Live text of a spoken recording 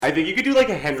I think you could do like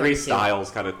a Henry 32. Styles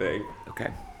kind of thing.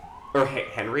 Okay. Or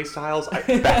Henry Styles?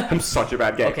 I'm such a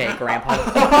bad gay. Okay, Grandpa.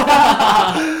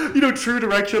 True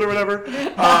Direction or whatever.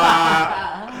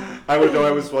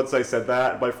 Once I said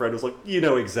that, my friend was like, you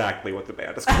know exactly what the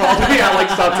band is called.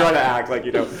 Yeah, stop trying to act like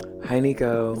you know. Hi,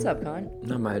 Nico. What's up, Con?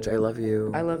 Not much. I love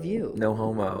you. I love you. No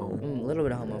homo. A little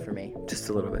bit of homo for me. Just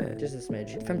a little bit. Just a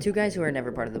smidge. From two guys who are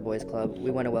never part of the boys club,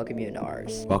 we want to welcome you into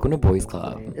ours. Welcome to Boys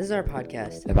Club. This is our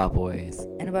podcast. About boys.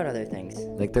 And about other things.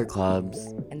 Like their clubs.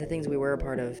 And the things we were a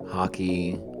part of.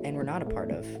 Hockey. And we're not a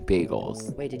part of.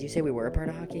 Bagels. Wait, did you say we were a part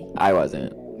of hockey? I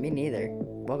wasn't. Me neither.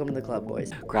 Welcome to the club,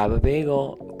 boys. Grab a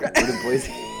bagel. What do boys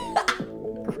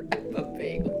Grab a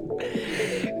bagel.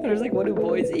 I was like, what do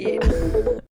boys eat?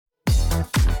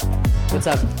 What's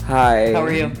up? Hi. How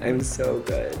are you? I'm so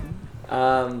good.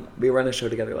 We were on a show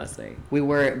together last night. We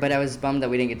were, but I was bummed that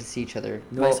we didn't get to see each other.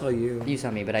 No, I saw you. You saw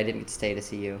me, but I didn't get to stay to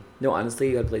see you. No, honestly,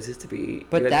 you had places to be.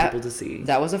 But you had people to see.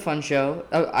 That was a fun show.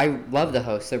 Oh, I love the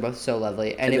hosts. They're both so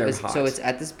lovely. And it was hot. So it's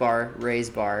at this bar, Ray's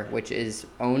Bar, which is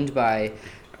owned by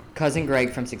Cousin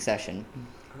Greg from Succession.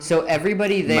 So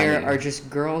everybody there are just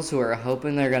girls who are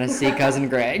hoping they're going to see Cousin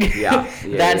Greg. Yeah.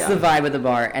 That's the vibe of the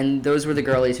bar. And those were the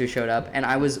girlies who showed up. And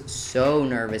I was so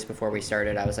nervous before we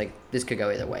started. I was like, this could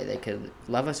go either way. They could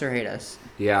love us or hate us.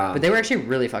 Yeah. But they were actually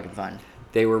really fucking fun.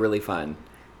 They were really fun.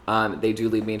 They do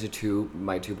lead me into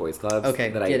my two boys clubs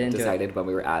that I decided when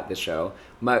we were at the show.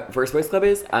 My first boys club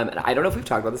is, and I don't know if we've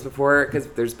talked about this before because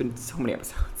there's been so many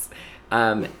episodes.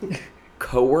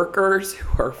 Coworkers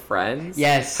who are friends.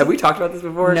 Yes. Have we talked about this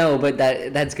before? No, but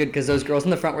that's good because those girls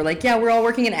in the front were like, yeah, we're all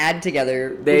working an ad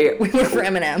together. We work for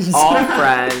M&M's. All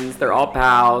friends. They're all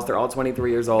pals. They're all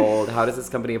 23 years old. How does this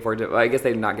company afford to... Well, I guess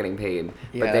they're not getting paid,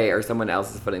 but they or someone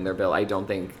else is footing their bill. I don't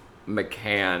think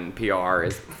McCann PR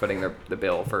is footing the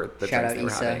bill for the Shout drinks out they were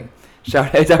Issa. having.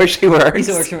 Shout out, is that where she works?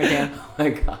 Issa works for McCann. Oh my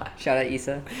god. Shout out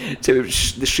Issa.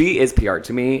 She is PR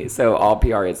to me, so all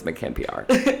PR is McCann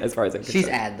PR, as far as I'm concerned. She's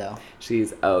ad, though.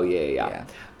 She's, yeah.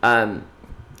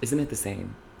 Isn't it the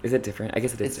same? Is it different? I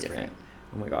guess it is different.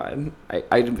 Oh my god.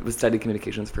 I studied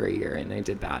communications for a year, and I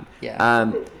did bad.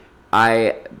 Yeah.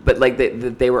 But like,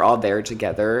 they were all there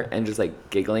together, and just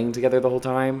like giggling together the whole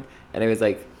time, and I was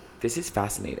like, this is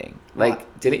fascinating.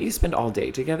 Like, didn't you spend all day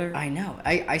together? I know.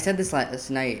 I said this last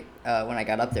night when I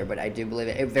got up there, but I do believe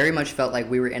it. It very much felt like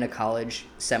we were in a college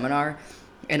seminar,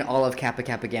 and all of Kappa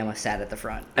Kappa Gamma sat at the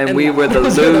front. And we were the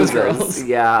losers.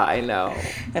 Yeah, I know.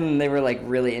 And they were like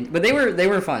really but they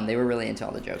were fun. They were really into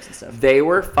all the jokes and stuff. They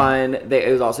were fun.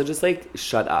 It was also just like,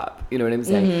 shut up. You know what I'm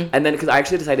saying? Mm-hmm. And then, because I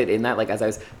actually decided in that, like,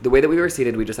 the way that we were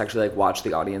seated, we just actually like watched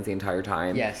the audience the entire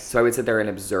time. Yes. So I would sit there and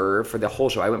observe for the whole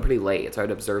show. I went pretty late, so I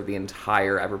would observe the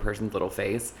entire every person's little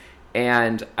face.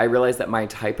 And I realized that my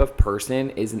type of person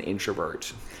is an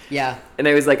introvert. Yeah. And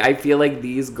I was like, I feel like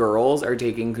these girls are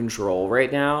taking control right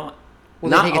now.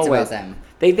 Well, they think it's about them.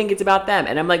 They think it's about them.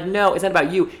 And I'm like, no, it's not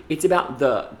about you. It's about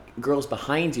the girls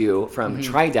behind you from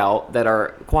Tri-Delt that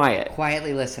are quiet.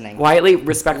 Quietly listening. Quietly,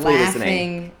 respectfully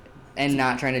listening. Laughing and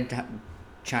not trying to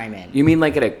chime in. You mean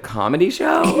like at a comedy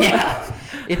show? Yeah.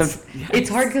 It's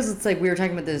hard because it's like, we were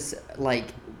talking about this, like,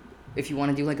 if you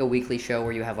want to do like a weekly show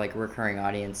where you have like a recurring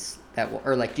audience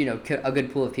or like, you know, a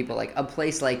good pool of people, like a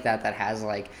place like that has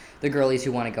like the girlies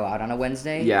who want to go out on a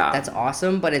Wednesday. Yeah. That's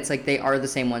awesome. But it's like, they are the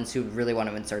same ones who really want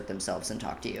to insert themselves and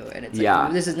talk to you. And it's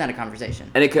like, this is not a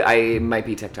conversation. And I might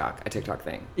be a TikTok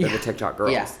thing. They're the TikTok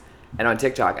girls. Yeah. And on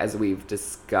TikTok, as we've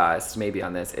discussed maybe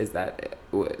on this, is that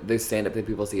the stand-up that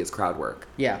people see is crowd work.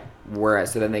 Yeah.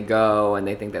 Whereas, so then they go and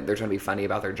they think that they're trying to be funny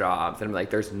about their jobs. And I'm like,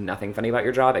 there's nothing funny about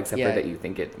your job except for that you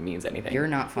think it means anything. You're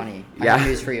not funny. I have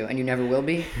news for you. And you never will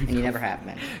be. And you never have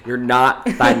been. You're not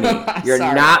funny. You're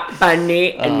not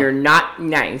funny and you're not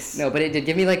nice. No, but it did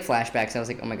give me like flashbacks. I was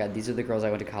like, oh my God, these are the girls I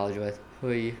went to college with.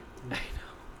 Hui.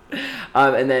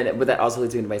 I know. But that also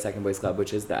leads me into my second boys club,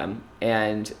 which is them.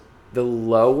 And the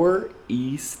Lower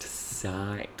East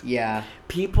Side. Yeah.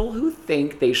 People who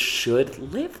think they should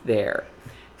live there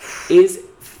is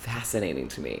fascinating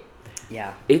to me.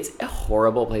 Yeah. It's a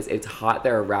horrible place. It's hot.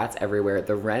 There are rats everywhere.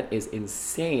 The rent is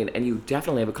insane. And you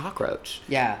definitely have a cockroach.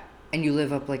 Yeah. And you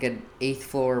live up like an 8th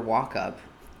floor walk up.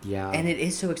 Yeah. And it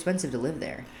is so expensive to live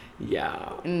there.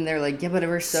 Yeah. And they're like, yeah, but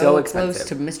we're so close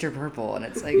to Mr. Purple. And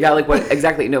it's like... Yeah, like what?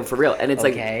 Exactly. No, for real. And it's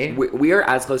okay. Like, we are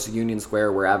as close to Union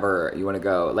Square wherever you want to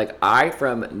go. Like,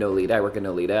 from Nolita, I work in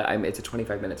Nolita. It's a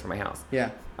 25 minutes from my house. Yeah.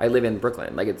 I live in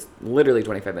Brooklyn. Like, it's literally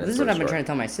 25 minutes. This is what I've been trying to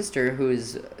tell my sister,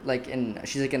 who's like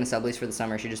she's like in a sublease for the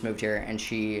summer. She just moved here, and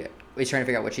she is trying to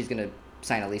figure out what she's going to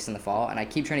sign a lease in the fall, and I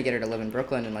keep trying to get her to live in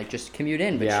Brooklyn and like just commute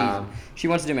in, but Yeah. she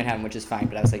wants to do Manhattan, which is fine.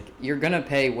 But I was like, you're gonna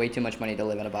pay way too much money to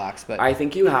live in a box. But I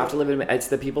think you have to live in. It's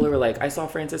the people who are like, I saw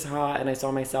Frances Ha and I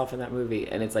saw myself in that movie,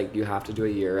 and it's like you have to do a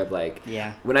year of like.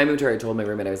 Yeah. When I moved here, I told my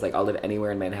roommate I was like, I'll live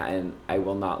anywhere in Manhattan. I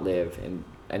will not live in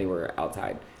anywhere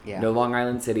outside. Yeah. No Long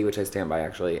Island City, which I stand by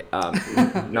actually.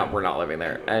 We're not living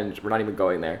there, and we're not even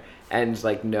going there. And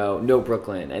like no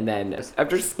Brooklyn. And then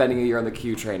after spending a year on the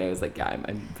Q train, I was like, yeah,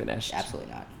 I'm finished.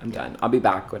 Absolutely not. I'm done. I'll be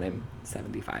back when I'm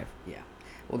 75. Yeah.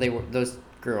 Well, those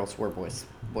girls were boys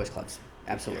clubs.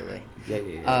 Absolutely.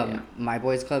 Yeah. My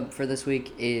boys club for this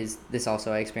week is this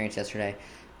also I experienced yesterday.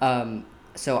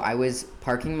 So I was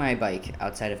parking my bike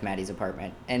outside of Maddie's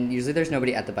apartment, and usually there's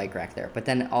nobody at the bike rack there. But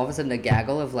then all of a sudden, a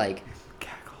gaggle of like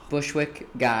Bushwick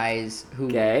guys who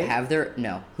have their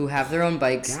own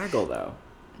bikes. Gaggle though.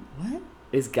 What?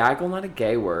 Is gaggle not a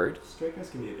gay word? Straight guys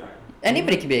can be a gaggle.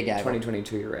 Anybody can be a gaggle.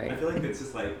 2022, you're right. I feel like it's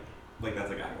just like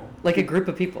that's a gaggle. Like a group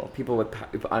of people. People with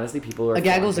honestly, people who are a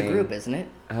gaggle's a flaunting- group, isn't it?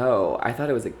 Oh, I thought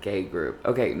it was a gay group.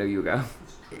 Okay, no, you go.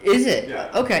 Is it?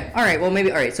 Yeah. Okay. All right. Well,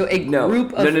 maybe. All right. So a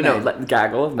group of men. No.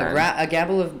 Gaggle of men. A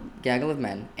gaggle of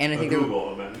men, and I think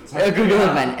Google of men. a Google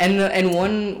of men, and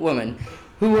one woman,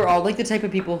 who were all like the type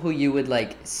of people who you would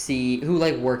like see who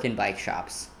like work in bike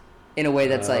shops, in a way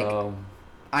that's like,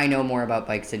 I know more about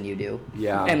bikes than you do.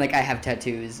 Yeah. And like I have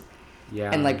tattoos.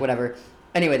 Yeah. And like whatever.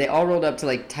 Anyway, they all rolled up to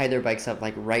like tie their bikes up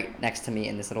like right next to me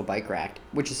in this little bike rack,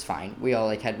 which is fine. We all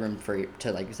like had room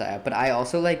to like set up. But I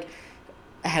also like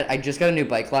I just got a new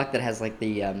bike lock that has like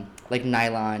the like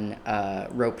nylon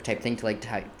rope type thing to like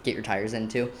get your tires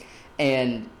into,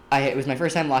 and it was my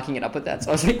first time locking it up with that, so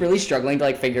I was like really struggling to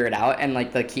like figure it out, and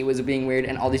like the key was being weird,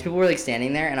 and all these people were like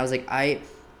standing there, and I was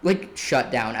like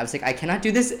shut down. I was like, I cannot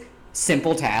do this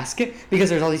simple task because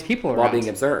there's all these people around. While being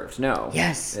observed. No.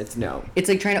 Yes. It's no. It's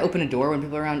like trying to open a door when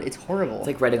people are around. It's horrible. It's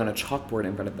like writing on a chalkboard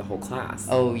in front of the whole class.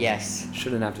 Oh yes.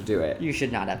 Shouldn't have to do it. You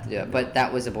should not have to do it. But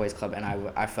that was a boys' club, and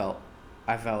I felt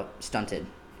stunted.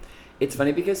 It's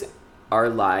funny because our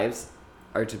lives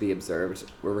are to be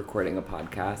observed. We're recording a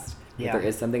podcast. Yeah. But there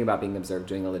is something about being observed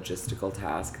doing a logistical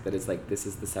task that is like, this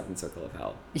is the 7th circle of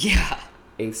hell. Yeah.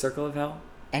 8th circle of hell?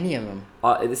 Any of them.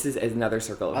 This is another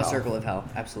circle of hell. A circle of hell,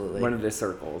 absolutely. One of the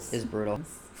circles. Is brutal.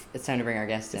 It's time to bring our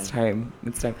guest in.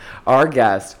 It's time. Our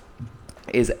guest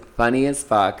is funny as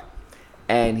fuck,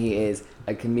 and he is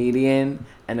a comedian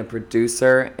and a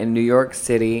producer in New York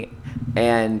City,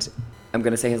 and I'm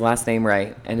going to say his last name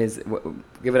right, and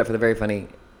give it up for the very funny,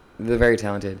 the very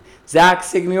talented, Zack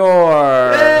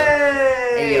Signore!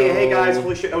 Hey guys,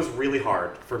 holy shit, that was really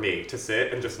hard for me to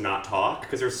sit and just not talk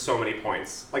because there's so many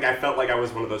points. Like, I felt like I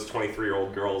was one of those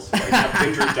 23-year-old girls who like kept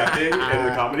interjecting in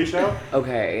the comedy show.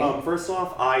 Okay. First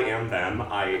off, I am them.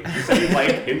 You said you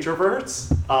like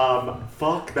introverts?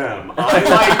 Fuck them. I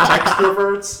like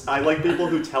extroverts. I like people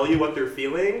who tell you what they're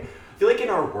feeling. I feel like in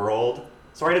our world,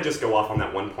 sorry to just go off on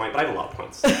that one point, but I have a lot of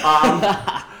points.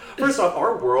 First off,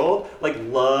 our world, like,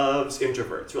 loves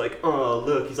introverts. You're like, oh,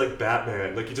 look, he's like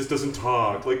Batman. Like, he just doesn't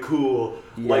talk. Like, cool.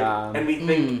 Yeah. Like, and we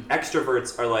think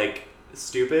extroverts are, like,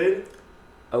 stupid.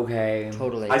 Okay.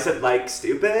 Totally. I said, like,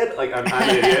 stupid? Like, I'm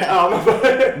an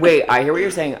idiot. Wait, I hear what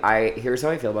you're saying. Here's how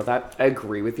I feel about that. I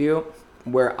agree with you.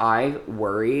 Where I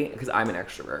worry, because I'm an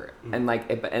extrovert, and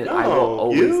like, I will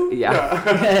always,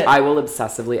 I will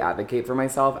obsessively advocate for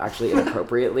myself, actually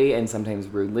inappropriately and sometimes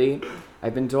rudely,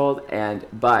 I've been told,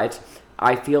 but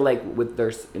I feel like with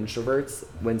there's introverts,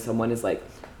 when someone is like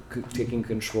taking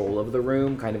control of the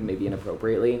room, kind of maybe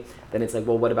inappropriately, then it's like,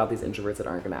 well, what about these introverts that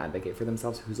aren't going to advocate for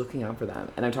themselves? Who's looking out for them?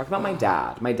 And I'm talking about my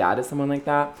dad. My dad is someone like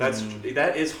that.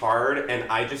 That is hard, and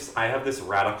I have this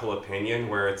radical opinion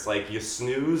where it's like, you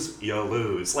snooze, you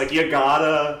lose. Like, you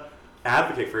gotta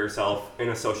advocate for yourself in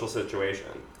a social situation.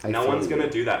 No one's gonna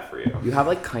do that for you. You have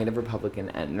like kind of Republican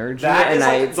energy. That is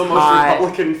like the most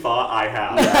Republican thought I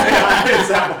have. Is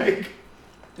that like...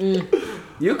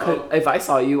 You could, if I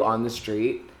saw you on the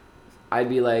street, I'd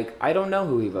be like, I don't know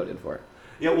who he voted for.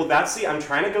 Yeah, well, I'm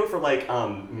trying to go for, like,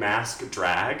 mask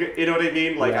drag, you know what I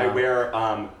mean? Like, I wear,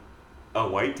 a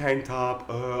white tank top,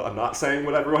 I'm not saying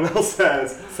what everyone else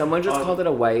says. Someone just called it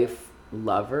a wife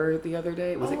lover the other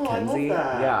day. Was it Kenzie? I love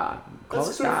that. Yeah.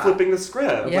 That's sort of flipping the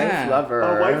script. Yeah. Wife lover.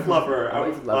 A wife lover. A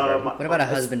wife lover. What about a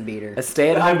husband beater? A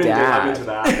stay-at-home dad. I'm into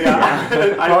that,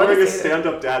 yeah. I'm wearing a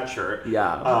stand-up dad shirt.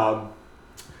 Yeah.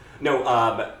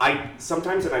 I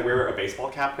sometimes when I wear a baseball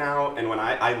cap now, and when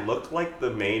I look like the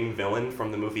main villain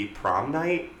from the movie Prom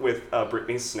Night with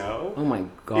Brittany Snow. Oh my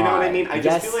god. You know what I mean? I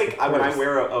just feel like when I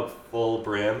wear a full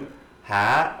brim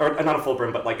hat, or not a full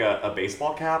brim, but like a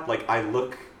baseball cap, like I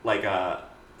look like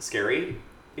scary.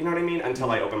 you know what I mean?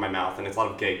 Until I open my mouth, and it's a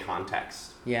lot of gay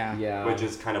context. Yeah. Yeah. Which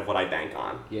is kind of what I bank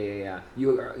on. Yeah.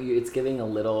 It's giving a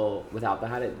little, without the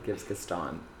hat, it gives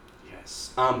Gaston.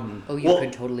 Yes. Oh, you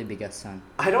could totally be Gaston.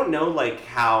 I don't know, like,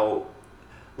 how...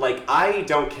 Like, I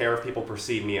don't care if people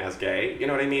perceive me as gay. You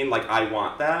know what I mean? Like, I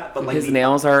want that. But, like... His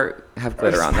nails have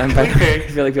glitter on them. But I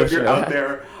feel like people should know out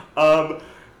that. there.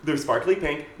 They're sparkly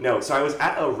pink. No, so I was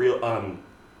at a real...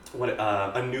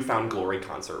 a Newfound Glory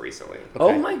concert recently. Okay.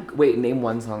 Oh my... Wait, name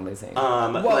one song they sing.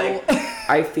 Like...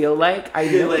 I feel like I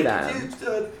know like, them. You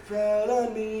stood proud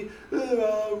on me, we're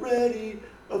already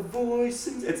a voice.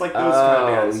 It's like those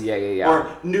kind of bands. Yeah.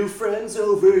 Or New Friends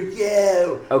Over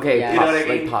You. Okay, Yeah. You know what I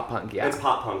mean? like pop punk, yeah. It's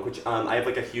pop punk, which I have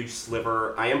like a huge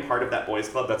sliver. I am part of that boys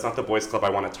club. That's not the boys club I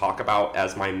want to talk about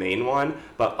as my main one,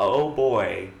 but oh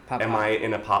boy, Pop am punk. I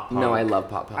in a pop punk. No, I love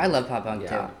pop punk. I love pop punk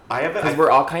Yeah. too. Because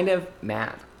we're all kind of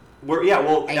mad.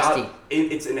 Angsty.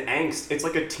 It's an angst. It's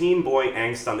like a teen boy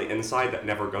angst on the inside that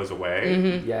never goes away.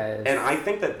 Mm-hmm. Yes. And I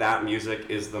think that music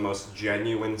is the most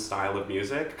genuine style of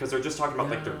music because they're just talking about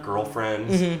like their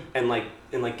girlfriends and like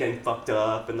getting fucked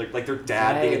up and like their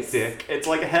dad being a dick. It's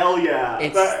like hell yeah.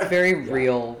 It's very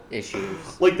real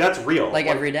issues. Like that's real. Like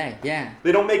every day. Yeah.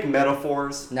 They don't make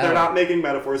metaphors. No. They're not making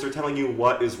metaphors. They're telling you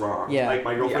what is wrong. Yeah. Like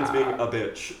my girlfriend's Yeah. being a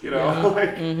bitch. You know. Yeah.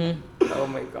 Like, Oh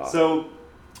my god. So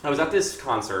I was at this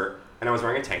concert and I was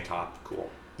wearing a tank top. Cool.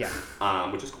 Yeah.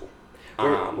 Which is cool.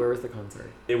 Where was the concert?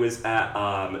 It was at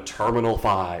Terminal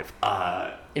 5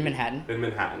 In Manhattan. in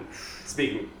Manhattan.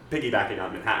 Piggybacking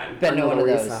on Manhattan. Bet no On one the of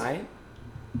Lower those. East Side?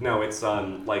 No, it's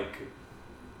like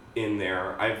in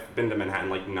there. I've been to Manhattan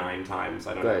like 9 times.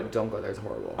 I don't know. Good. Don't go there. It's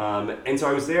horrible. And so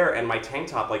I was there, and my tank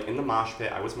top, like in the mosh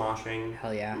pit, I was moshing.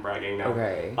 Hell yeah. I'm bragging now.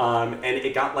 Okay. And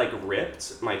it got like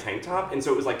ripped, my tank top, and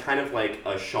so it was like kind of like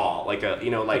a shawl, like a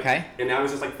Okay. And I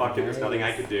was just like, fuck it, there's nothing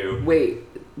I could do. Wait,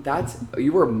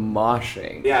 you were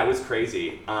moshing. Yeah, it was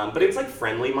crazy. But it's like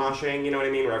friendly moshing, you know what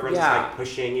I mean? Where everyone's just Yeah. like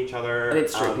pushing each other. And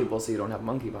it's straight people, so you don't have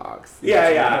monkeypox.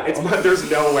 Yeah. There's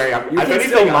no way. You if can anything,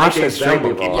 still I mosh gave as straight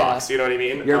them people. monkeypox, you know what I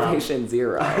mean? You're patient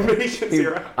zero. I'm patient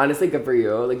zero. Honestly, good for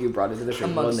you. Like you brought it to the straight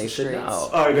people, and they should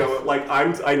Amongst know. I know, like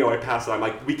I know I passed it. I'm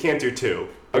like, we can't do 2.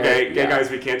 Okay, Yeah, gay yeah. guys,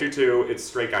 we can't do 2. It's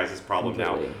straight guys' problem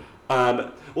Completely.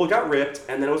 now. Well, it got ripped,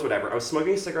 and then it was whatever. I was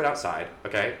smoking a cigarette outside,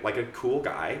 okay, like a cool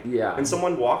guy. Yeah. And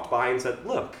someone walked by and said,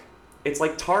 "Look, it's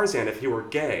like Tarzan if he were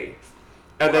gay,"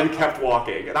 and then kept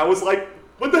walking. And I was like,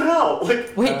 "What the hell?"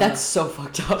 Like, Wait, that's so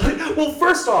fucked up. well,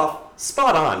 first off,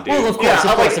 spot on, dude. Well, of course, yeah, of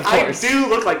I'm course, like, of course. I do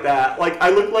look like that. Like, I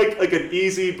look like an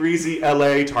easy breezy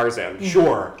LA Tarzan.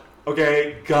 Sure,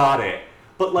 okay, got it.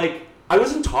 But like, I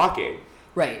wasn't talking.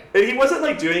 Right. And he wasn't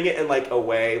like doing it in like a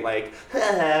way like,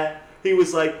 he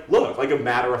was like, look, like a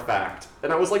matter of fact.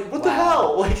 And I was like, what the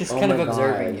hell? Like, Just Oh kind of my God.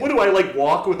 observing you. what do I like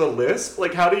walk with a lisp?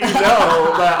 Like, how do you know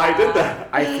that I did that?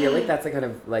 I feel like that's the kind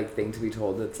of like thing to be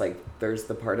told. It's like there's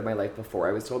the part of my life before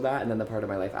I was told that, and then the part of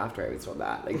my life after I was told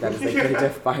that. Like that is like the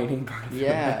defining part of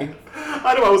Yeah. your life.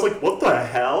 I know, I was like, what the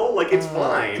hell? Like, it's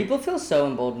fine. People feel so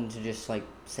emboldened to just like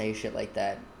say shit like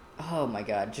that. Oh my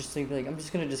god, just think like I'm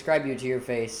just gonna describe you to your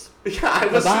face. Yeah, I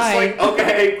was Bye-bye. just like,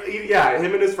 okay, yeah,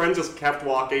 him and his friend just kept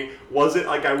walking. Was it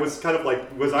like I was kind of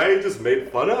like, was I just made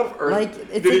fun of? Or Like,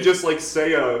 it's did he like- just like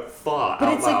say a thought But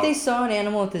out it's loud? like they saw an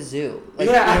animal at the zoo. Like,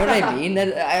 Yeah. you know what I mean?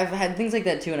 That I've had things like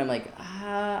that too, and I'm like,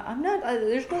 I'm not.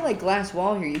 There's no like glass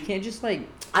wall here. You can't just like.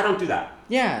 I don't do that.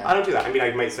 Yeah. I don't do that. I mean, I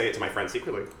might say it to my friend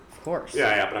secretly. Of course.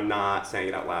 Yeah, but I'm not saying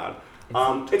it out loud.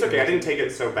 It's okay. I didn't take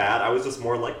it so bad. I was just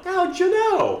more like, how'd you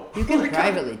know? You can Like,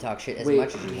 privately talk shit as Wait,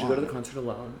 much as did you you want. go to the concert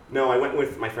alone? No, I went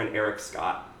with my friend Eric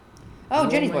Scott, Oh,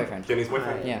 Jenny's my- boyfriend. Jenny's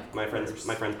boyfriend. Yeah. My friend's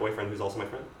boyfriend, who's also my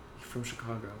friend From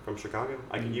Chicago. from Chicago.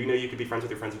 You know, you could be friends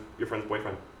with your friend's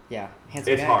boyfriend. Yeah.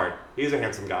 Handsome It's guy. hard. He's a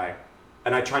handsome guy,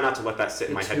 and I try not to let that sit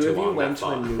in The my head two too of you long. went That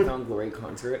to a thought. Newfound Glory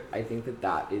concert. I think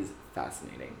that is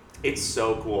fascinating. It's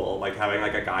so cool, like having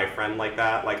like a guy friend like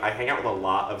that. Like I hang out with a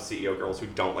lot of CEO girls who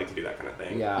don't like to do that kind of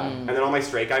thing. Yeah. And then all my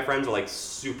straight guy friends are like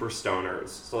super stoners,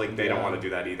 so like they don't Yeah. want to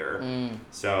do that either. Mm.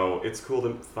 So it's cool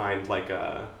to find like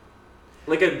a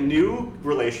new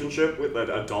relationship with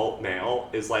an adult male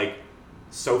is like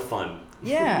so fun.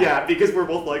 Yeah. Yeah, because we're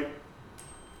both like,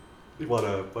 you want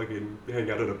to fucking hang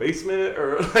out in a basement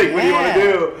or like what do you want to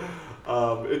Yeah. do?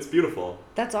 It's beautiful.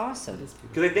 That's awesome.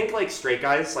 Because I think like straight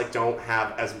guys like don't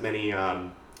have as many,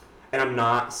 and I'm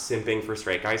not simping for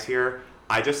straight guys here.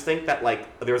 I just think that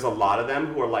like there's a lot of them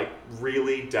who are like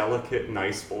really delicate,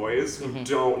 nice boys who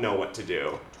don't know what to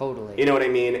do. Totally. You know what I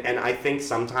mean? And I think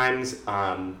sometimes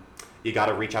you got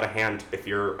to reach out a hand if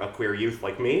you're a queer youth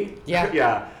like me. Yeah.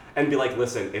 Yeah, and be like,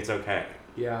 listen, it's okay.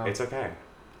 Yeah. It's okay.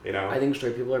 You know. I think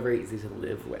straight people are very easy to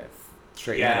live with.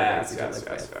 Straight men are very Yes, easy to yes, live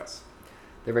yes, with. yes.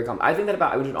 They're very calm. I think that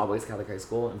I went to an all-boys Catholic high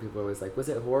school, and people are always like, was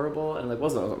it horrible? And I'm like,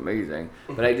 wasn't it amazing?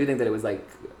 But I do think that it was, like,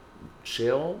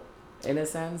 chill, in a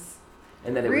sense.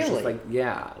 And that it was just, like,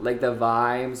 yeah. Like, the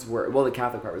vibes were... Well, the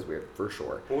Catholic part was weird, for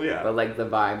sure. Well, yeah. But, like, the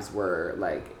vibes were,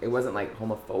 like... It wasn't, like,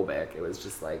 homophobic. It was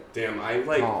just, like... Damn, I,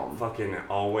 like, calm. fucking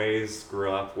always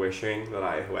grew up wishing that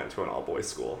I went to an all-boys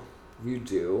school. You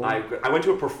do? I went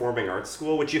to a performing arts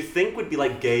school, which you think would be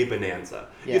like gay bonanza.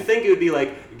 Yeah. You think it would be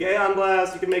like gay on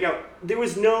blast, you can make out. There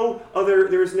was no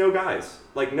guys.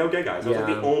 Like, no gay guys. I was like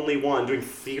the only one doing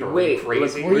theater. Wait,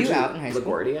 crazy. were you out in high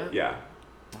school? LaGuardia? Yeah.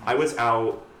 I was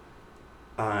out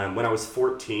when I was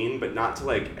 14, but not to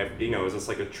like, it was just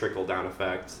like a trickle-down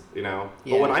effect, Yeah.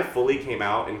 But when I fully came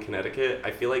out in Connecticut, I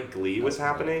feel like Glee was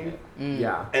happening.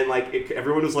 Yeah. And like,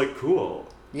 everyone was like, cool.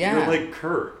 Yeah. You're like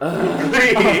Kurt. Oh,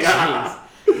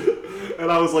 and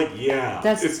I was like, yeah,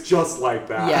 it's just like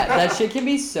that. Yeah, that shit can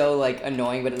be so, like,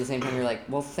 annoying, but at the same time, you're like,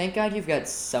 well, thank God you've got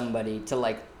somebody to,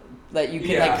 like, that you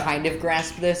can, like, kind of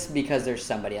grasp this because there's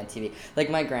somebody on TV. Like,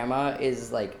 my grandma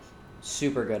is, like,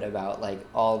 super good about, like,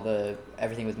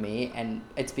 everything with me, and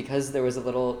it's because there was a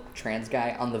little trans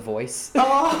guy on The Voice.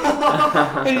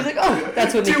 And he's like, oh,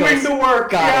 that's what Nicole's doing the work.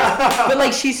 Got it. But,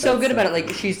 like, she's so good about it. Like,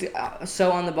 she's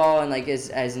so on the ball and, like,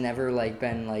 has never, like,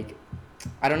 been, like,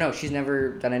 I don't know. She's never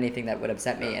done anything that would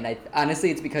upset me. And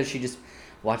honestly, it's because she just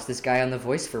watched this guy on The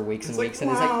Voice for weeks and weeks. And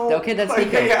it's like, okay, that's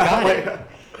Nico. Got it.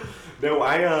 No,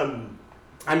 I'm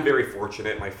very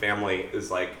fortunate. My family is,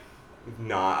 like,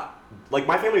 not... Like,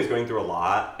 my family was going through a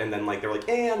lot. And then, like, they're like,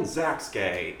 and Zach's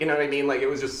gay. You know what I mean? Like, it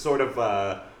was just sort of...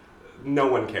 no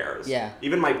one cares. Yeah.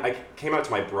 Even I came out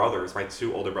to my brothers, my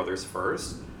two older brothers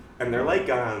first. And they're,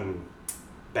 like,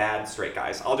 bad straight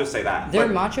guys. I'll just say that. They're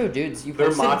macho dudes. You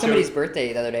posted somebody's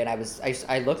birthday the other day, and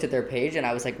I looked at their page, and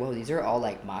I was like, whoa, these are all,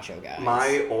 like, macho guys.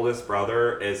 My oldest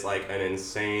brother is, like, an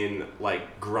insane,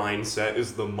 like, Grindset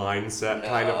is the mindset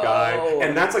kind of guy.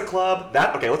 And that's a club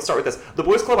okay, let's start with this. The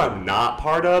boys club I'm not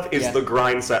part of is the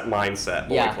Grindset mindset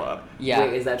boy club. Yeah.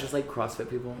 Wait, is that just, like, CrossFit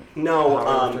people? No,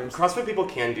 CrossFit people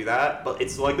can do that, but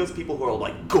it's like those people who are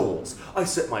like, goals. I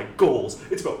set my goals.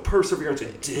 It's about perseverance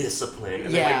and discipline.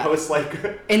 And they, like, post,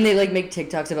 like... And they, like, make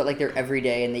TikToks about, like, their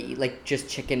everyday, and they eat, like, just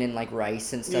chicken and, like,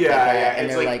 rice and stuff like that. Yeah, and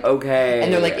they're, like... Okay.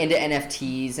 And they're, like, into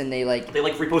NFTs, and they, like... They,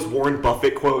 like, repost Warren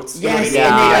Buffett quotes. Yes, and they,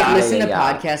 like, listen to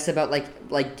podcasts about,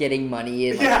 like, getting money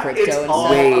and, like, crypto and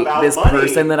stuff. Wait, this money.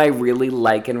 person that I really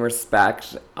like and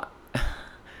respect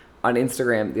on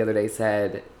Instagram the other day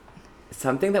said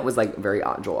something that was, like, very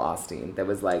Joel Osteen, that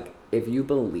was, like, if you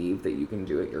believe that you can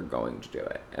do it, you're going to do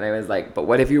it. And I was like, but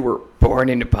what if you were born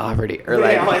into poverty? Or,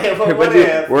 like, what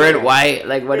if we're in white?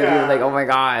 Like, what if you were like, oh my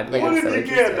God. Like, what it's if so you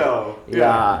get, though?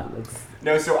 Yeah.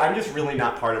 No, so I'm just really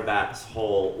not part of that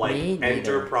whole, like,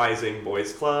 enterprising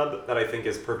boys club that I think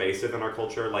is pervasive in our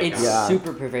culture. Like, it's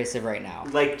super pervasive right now.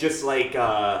 Like, just, like,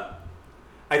 I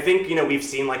think, we've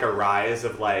seen, like, a rise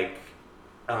of, like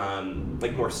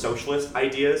more socialist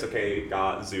ideas. Okay,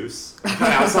 Zeus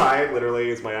outside literally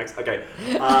is my ex. Okay,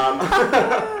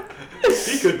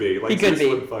 he could be. Like, he could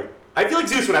Zeus be. I feel like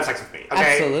Zeus would have sex with me.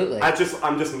 Okay? Absolutely.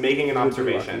 I'm just making an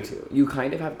observation. You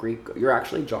kind of have Greek. You're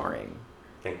actually jarring.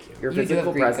 Thank you. Your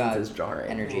physical presence is jarring.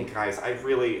 Energy. Guys, I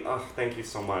really. Thank you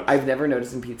so much. I've never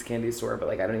noticed in Pete's Candy Store, but,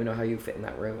 like, I don't even know how you fit in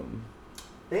that room.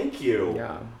 Thank you.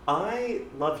 Yeah. I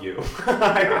love you.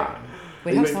 Yeah.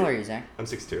 Wait, how tall are you, Zach? I'm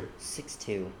 6'2".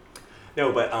 6'2".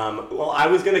 No, but well, I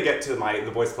was gonna get to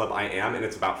the boys club I am, and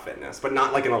it's about fitness, but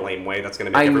not like in a lame way. That's gonna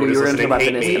make everyone who's listening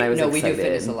hate me. And I was no, excited. we do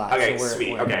fitness a lot. Okay, so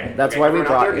sweet. Okay, that's why we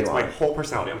brought you. It's my whole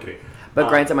personality. I'm kidding.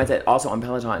 But Grindset mindset also on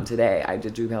Peloton today. I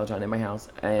did do Peloton in my house,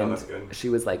 and that's good. She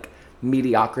was like,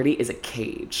 "Mediocrity is a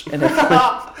cage." And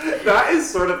that is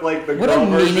sort of like the what a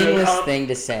meaningless thing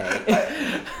to say.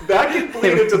 That can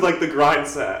bleed into like the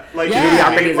Grindset. Like,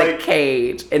 mediocrity is a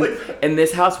cage. And in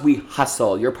this house, we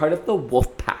hustle. You're part of the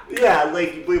wolf pack. Yeah,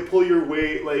 like we pull your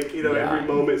weight. Like, every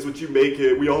moment is what you make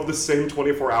it. We all have the same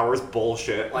 24 hours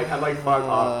bullshit. Like, I'm like, fuck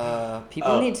off.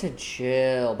 People need to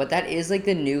chill. But that is like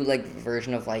the new like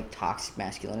version of like toxic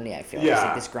masculinity. I feel. It's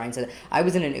like this Grindset. I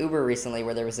was in an Uber recently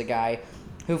where there was a guy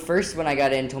who first, when I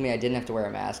got in, told me I didn't have to wear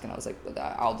a mask, and I was like,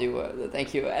 "I'll do it,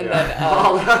 thank you." And then,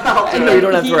 and then you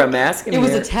don't have to wear a mask. It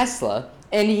was a Tesla,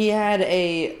 and he had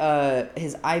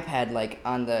his iPad like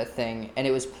on the thing, and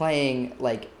it was playing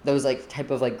like those like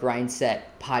type of like Grindset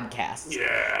podcasts.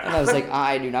 Yeah. And I was like,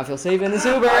 I do not feel safe in this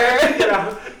Uber.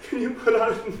 Can you put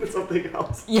on something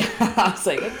else? Yeah, I was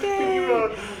like,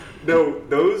 okay. No,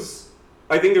 those.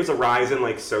 I think there's a rise in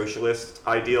like socialist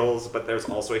ideals, but there's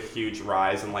also a huge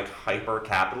rise in like hyper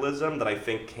capitalism that I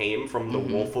think came from the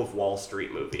Wolf of Wall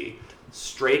Street movie.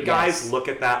 straight guys Yes. look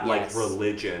at that like Yes.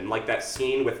 religion. Like that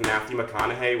scene with Matthew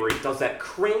McConaughey where he does that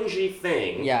cringy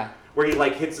thing. Yeah. Where he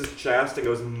like hits his chest and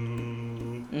goes,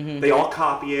 They all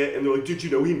copy it and they're like, did you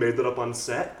know he made that up on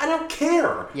set? I don't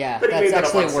care. Yeah, that he that's made that up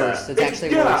actually on worse. set. It's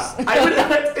actually worse.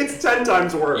 It's 10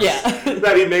 times worse Yeah.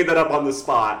 that he made that up on the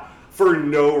spot for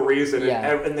no reason.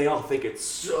 Yeah. And they all think it's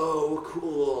so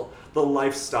cool. The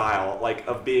lifestyle, like,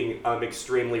 of being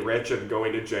extremely rich and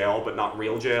going to jail, but not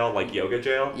real jail, like yoga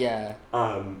jail. Yeah.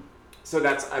 So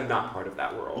I'm not part of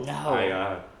that world.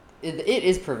 No. It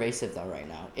is pervasive though right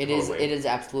now. It is Totally.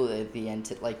 absolutely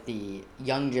the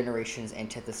young generation's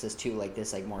antithesis to like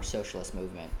this like more socialist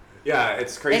movement. Yeah,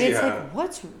 it's crazy. And it's like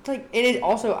what's like it is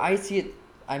also I see it.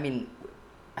 I mean,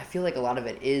 I feel like a lot of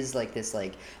it is like this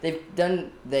like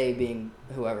they being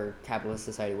whoever capitalist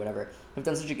society whatever have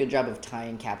done such a good job of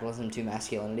tying capitalism to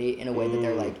masculinity in a way that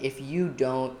they're like if you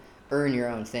don't earn your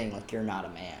own thing like you're not a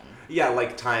man. Yeah,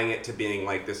 like tying it to being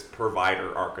like this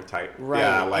provider archetype. Right.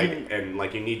 Yeah, like and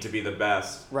like you need to be the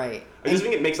best. Right. I just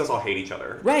think it makes us all hate each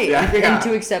other. Right. Yeah. And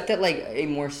to accept that like a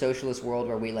more socialist world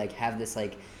where we like have this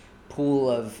like pool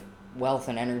of wealth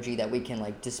and energy that we can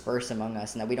like disperse among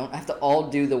us and that we don't have to all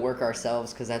do the work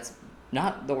ourselves because that's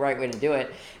not the right way to do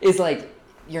it is like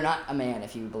you're not a man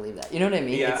if you believe that. You know what I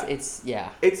mean? Yeah.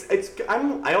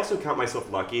 I also count myself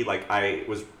lucky. Like I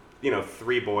was,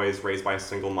 3 boys raised by a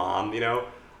single mom,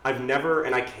 I've never,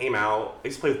 and I came out, I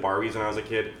used to play with Barbies when I was a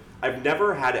kid. I've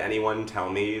never had anyone tell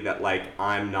me that, like,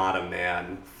 I'm not a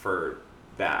man for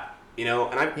that, And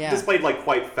I've displayed, like,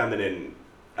 quite feminine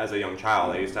as a young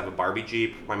child. I used to have a Barbie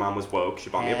Jeep. My mom was woke. She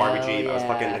bought me a Barbie Jeep. I was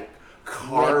fucking, like,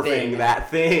 carving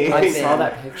that thing. I saw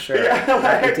that picture.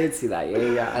 I did see that.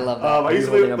 Yeah. I love that. I used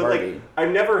to holding a but, Barbie. like, I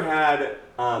never had,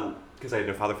 because I had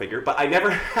no father figure, but I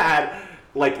never had,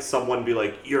 like, someone be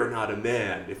like, you're not a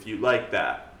man if you like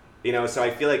that. So I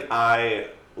feel like I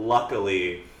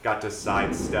luckily got to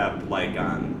sidestep like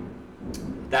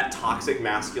that toxic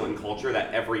masculine culture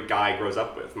that every guy grows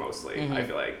up with mostly. Mm-hmm. I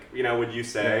feel like, would you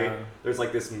say there's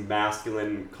like this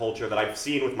masculine culture that I've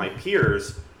seen with my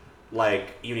peers,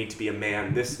 like you need to be a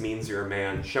man. This means you're a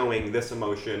man. Showing this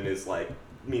emotion is like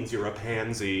means you're a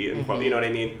pansy, and you know what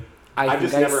I mean. I've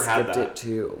just never had that. It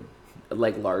too,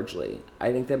 like largely.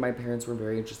 I think that my parents were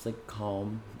very just like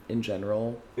calm. In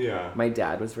general. Yeah. My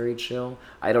dad was very chill.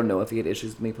 I don't know if he had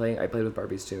issues with me playing. I played with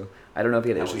Barbies too. I don't know if he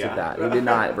had issues with that. He did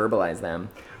not verbalize them.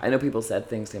 I know people said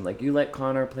things to him like, you let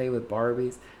Connor play with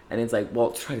Barbies? And it's like,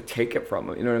 well, try to take it from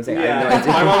him. You know what I'm saying? Yeah. I have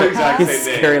no idea. My mom exactly He's a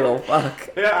same scary thing. little fuck.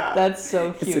 Yeah. That's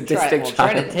so cute. Sadistic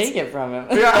Try to child. take it from him.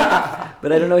 Yeah.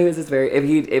 But I don't know. He was just very.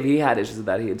 If he had issues with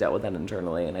that, he had dealt with that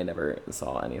internally, and I never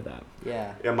saw any of that.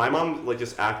 Yeah. Yeah, my mom like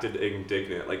just acted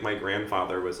indignant. Like my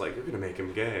grandfather was like, "You're gonna make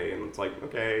him gay," and it's like,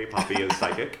 "Okay, Poppy is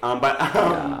psychic."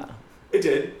 It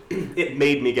did. It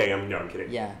made me gay. I'm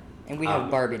kidding. Yeah. And we have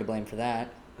Barbie to blame for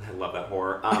that. I love that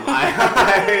whore.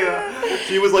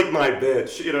 She was like my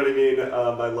bitch. You know what I mean?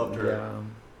 I loved her. Yeah.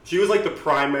 She was like the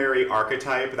primary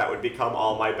archetype that would become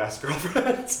all my best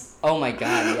girlfriends. Oh my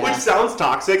god, yeah. Which sounds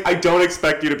toxic. I don't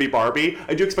expect you to be Barbie.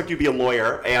 I do expect you to be a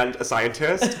lawyer and a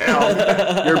scientist.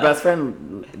 Your best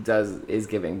friend is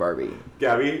giving Barbie.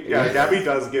 Gabby? Yeah, Gabby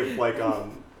does give like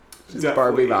She's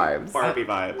Barbie definitely vibes. Barbie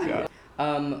vibes, yeah.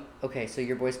 Okay, so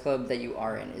your boys club that you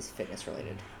are in is fitness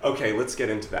related. Okay, let's get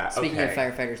into that. Speaking okay. of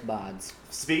firefighters bods.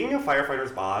 Speaking of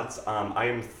firefighters' bods, I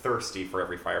am thirsty for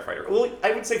every firefighter. Well,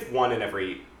 I would say 1 in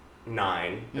every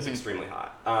 9 is extremely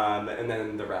hot. And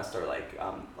then the rest are like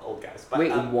old guys. But,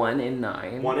 Wait, 1 in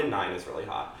 9? 1 in 9 is really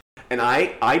hot. And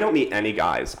I don't meet any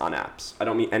guys on apps. I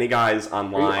don't meet any guys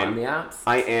online. Are you on the apps?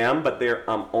 I am, but they're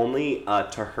only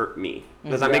to hurt me.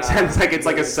 Does that make sense? Like it's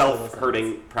like a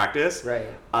self-hurting practice. Right.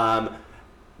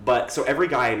 But so every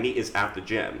guy I meet is at the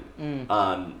gym.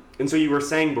 And so you were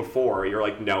saying before, you're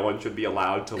like, no one should be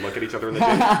allowed to look at each other in the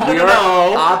gym.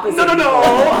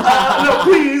 No,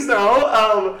 please,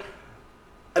 no.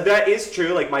 That is true.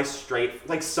 Like my straight,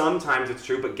 like sometimes it's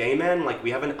true, but gay men, like we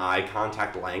have an eye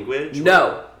contact language.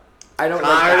 No. I don't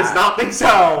like I that. does not think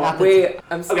so. Wait,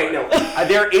 I'm sorry. Okay, no.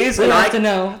 There is We an have eye. to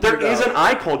know. There is an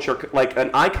eye culture, like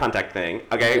an eye contact thing.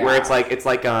 Okay, where Yeah. it's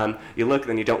like you look,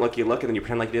 then you don't look, you look, and then you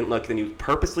pretend like you didn't look, then you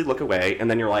purposely look away,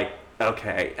 and then you're like,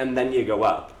 okay, and then you go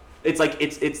up. It's like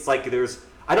it's like there's.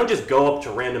 I don't just go up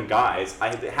to random guys.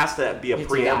 It has to be a It's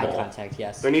preamble. eye contact,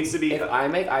 yes. There needs to be. If I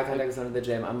make eye contact with someone at the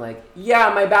gym, I'm like,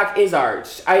 yeah, my back is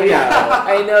arched. I know.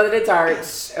 I know that it's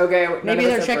arched. Okay. Maybe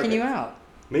they're checking you out.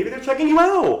 Maybe they're checking you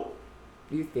out.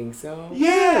 You think so?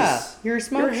 Yes. Yeah, you're a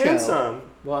smoke You're show. handsome.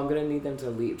 Well, I'm gonna need them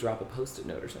to drop a post-it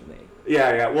note or something.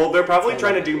 Yeah. Well, they're probably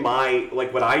trying to do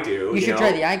what I do. You should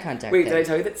try the eye contact. Wait, did I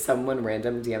tell you that someone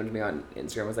random DM'd me on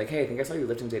Instagram, was like, hey, I think I saw you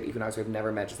lifting today at Equinox. We've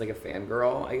never met, just like a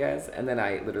fangirl, I guess. And then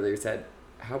I literally said,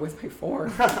 how was my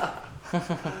form?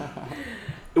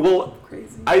 Well,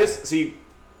 crazy. I just see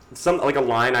like a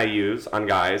line I use on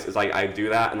guys is like I do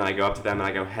that and then I go up to them and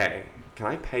I go, hey,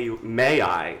 may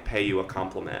I pay you a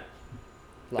compliment?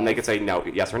 Love. And they could say no,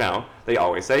 yes or no. They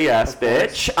always say yes,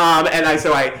 bitch. And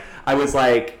I was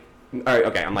like, all right,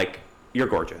 okay. I'm like, you're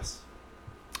gorgeous.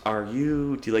 Do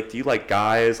you like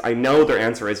guys? I know their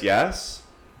answer is yes.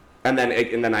 And then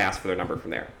I ask for their number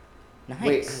from there. Nice.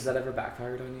 Wait, has that ever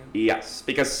backfired on you? Yes,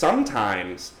 because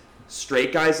sometimes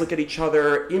straight guys look at each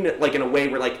other in a way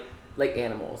where like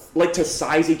animals, like to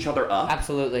size each other up.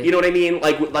 Absolutely. You know what I mean?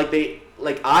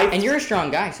 And you're a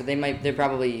strong guy, so they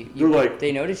probably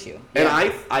notice you. And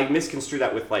I misconstrue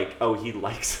that with like, oh, he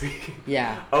likes me.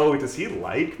 Yeah. Oh, does he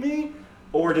like me?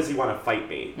 Or does he want to fight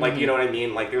me? Like, you know what I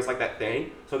mean? Like, there's like that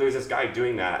thing. So there's this guy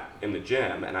doing that in the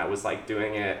gym, and I was like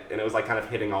doing it, and it was like kind of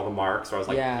hitting all the marks. So I was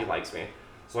like, he likes me.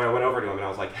 So I went over to him and I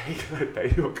was like, hey, can I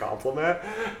pay you a compliment?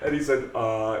 And he said,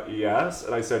 yes.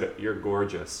 And I said, you're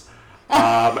gorgeous.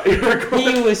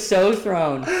 He was so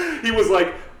thrown. He was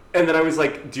like, and then I was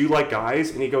like, do you like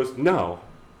guys? And he goes, no.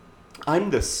 I'm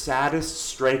the saddest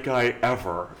straight guy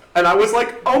ever. And I was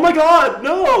like, oh my God,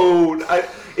 no.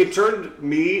 It turned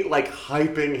me like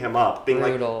hyping him up, being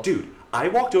Brutal. Like, dude, I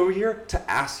walked over here to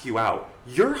ask you out.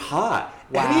 You're hot.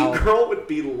 Wow. Any girl would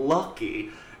be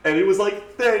lucky. And he was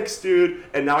like, thanks, dude.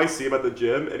 And now I see him at the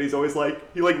gym, and he's always like,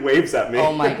 he like waves at me.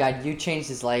 Oh my God, you changed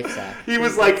his life, Zach. He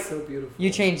was like, so beautiful. You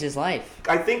changed his life.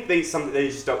 I think they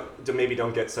just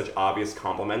don't get such obvious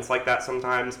compliments like that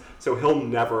sometimes. So he'll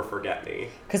never forget me.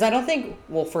 Because I don't think,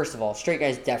 well, first of all, straight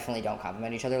guys definitely don't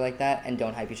compliment each other like that and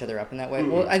don't hype each other up in that way.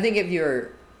 Mm-hmm. Well, I think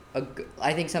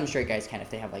I think some straight guys can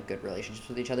if they have like good relationships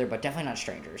with each other, but definitely not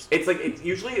strangers. It's like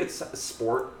usually it's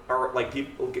sport or like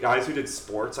guys who did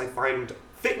sports. I find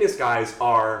fitness guys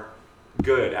are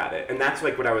good at it, and that's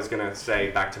like what I was gonna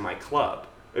say back to my club.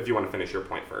 If you want to finish your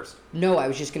point first. No, I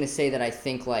was just gonna say that I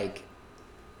think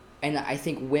I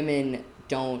think women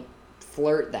don't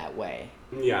flirt that way.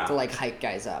 Yeah. To like hype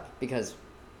guys up because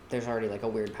there's already like a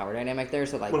weird power dynamic there,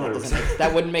 so like 100%.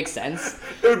 that wouldn't make sense.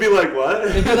 It would be like what?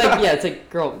 It'd be like it's like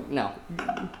girl, no,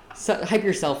 hype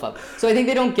yourself up. So I think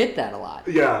they don't get that a lot.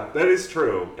 Yeah, that is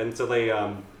true, and so they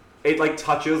it like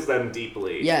touches them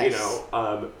deeply. Yes. You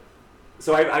know.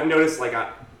 So I've noticed when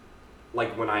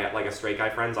I like a straight guy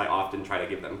friends, I often try to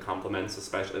give them compliments,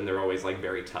 especially, and they're always like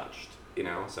very touched. You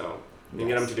know, so. You can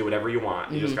get them to do whatever you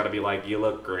want. You just got to be like, you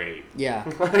look great. Yeah.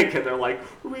 And they're like,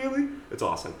 really? It's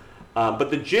awesome. But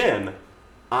the gym,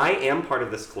 I am part of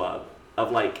this club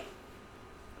of like,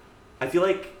 I feel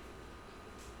like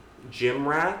gym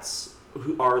rats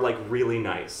who are like really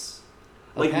nice.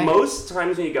 Like most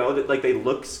times when you go, like they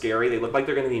look scary. They look like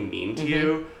they're going to be mean to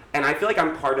you. And I feel like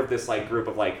I'm part of this like group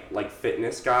of like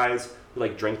fitness guys who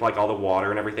like drink like all the water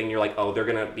and everything. You're like, oh, they're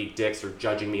gonna be dicks or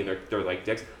judging me. They're like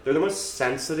dicks. They're the most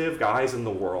sensitive guys in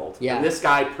the world. Yeah. And this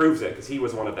guy proves it because he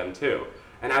was one of them too.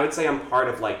 And I would say I'm part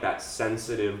of like that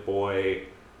sensitive boy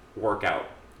workout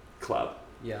club.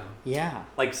 Yeah. Yeah.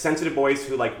 Like sensitive boys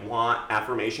who like want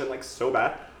affirmation like so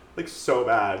bad. Like so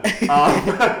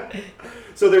bad.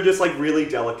 So they're just like really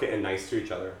delicate and nice to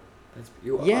each other.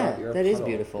 You're that is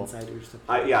beautiful.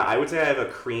 I would say I have a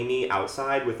creamy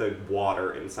outside with a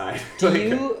water inside. Do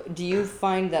you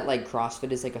find that like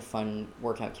CrossFit is like a fun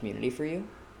workout community for you?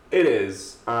 It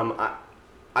is.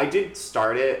 I did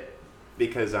start it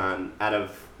because out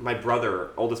of my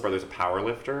oldest brother's a power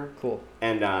lifter. Cool.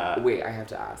 And wait, I have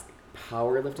to ask.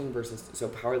 Powerlifting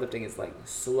powerlifting is like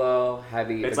slow,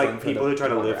 heavy. It's like people who try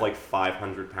to lift like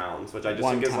 500 pounds, which I just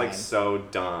think is like so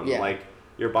dumb. Yeah. Like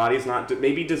your body's not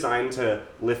maybe designed to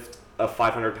lift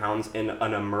 500 pounds in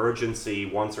an emergency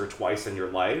once or twice in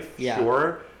your life. Yeah.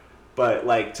 Sure. But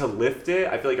like to lift it,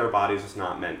 I feel like our body's just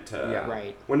not meant to. Yeah.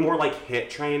 Right. When more like HIIT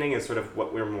training is sort of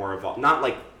what we're more evolved. Not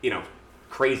like,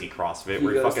 crazy CrossFit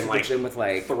where you're fucking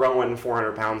like throwing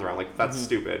 400 pounds around. Like that's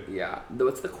stupid. Yeah.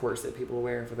 What's the corset people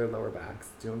wear for their lower backs?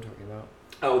 Do you know what I'm talking about?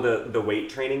 Oh, the weight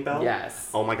training belt? Yes.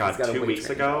 Oh my God, 2 weeks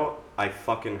ago, I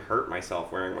fucking hurt myself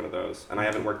wearing one of those. And I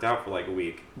haven't worked out for like a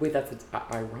week. Wait, that's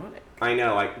ironic. I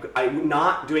know. I'm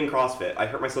not doing CrossFit. I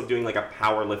hurt myself doing like a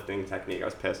powerlifting technique. I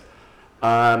was pissed.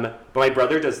 But my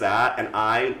brother does that, and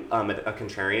I'm a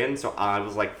contrarian, so I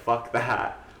was like, fuck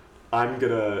that. I'm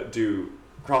gonna do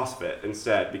CrossFit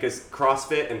instead, because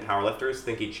CrossFit and powerlifters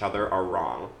think each other are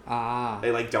wrong. Ah. They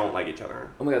like don't like each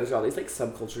other. Oh my God, there's all these like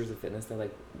subcultures of fitness that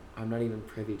like I'm not even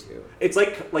privy to. It's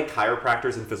like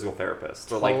chiropractors and physical therapists.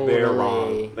 They're like, they're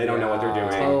wrong. They don't know what they're doing.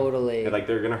 Totally. They're like,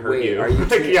 th're going to hurt you. Are you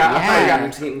team, Yeah. Are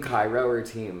you team Chiro or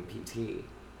team PT?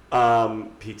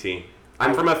 PT.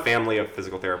 I'm from a family of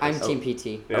physical therapists. I'm team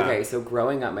PT. Yeah. Okay, so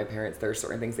growing up, my parents, there are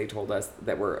certain things they told us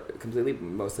that were completely,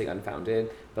 mostly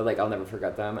unfounded, but like I'll never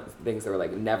forget them. Things that were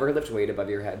like, never lift weight above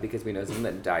your head because we know someone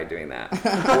that died doing that.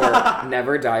 Or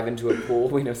never dive into a pool,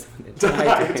 we know someone that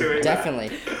died doing that.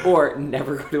 Definitely. Or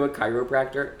never go to a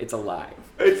chiropractor, it's a lie.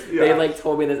 They like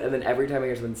told me this, and then every time I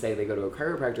hear someone say they go to a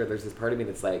chiropractor, there's this part of me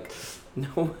that's like, no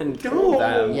one told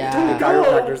them. Yeah. The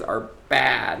chiropractors are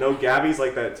bad. No, Gabby's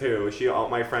like that too.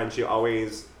 My friend, she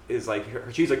always is like,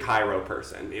 she's a chiro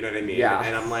person. You know what I mean? Yeah.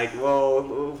 And I'm like, well,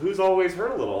 who's always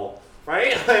hurt a little,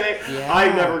 right? Yeah.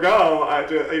 I never go.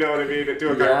 You know what I mean?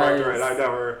 To a chiropractor, and I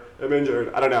never am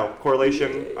injured. I don't know.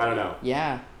 Correlation. I don't know.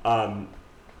 Yeah.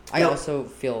 I also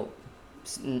feel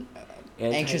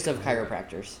anxious of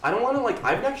chiropractors. I don't want to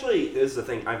I've actually. This is the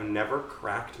thing. I've never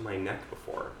cracked my neck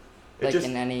before. Like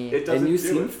in any. It doesn't and you do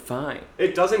seem it. fine.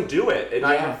 It doesn't do it, and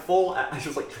I Yeah. have full. I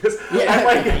just like this. Yeah.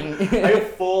 I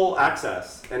have full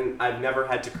access, and I've never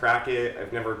had to crack it.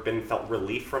 I've never felt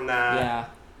relief from that. Yeah.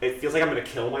 It feels like I'm gonna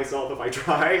kill myself if I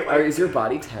try. Is your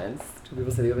body tense? Do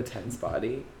people say you have a tense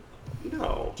body?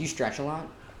 No. Do you stretch a lot?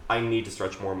 I need to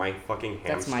stretch more. My fucking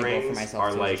That's hamstrings my goal for myself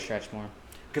are too, like to stretch more.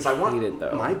 because I want hate it,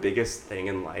 though. my biggest thing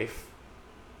in life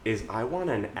is I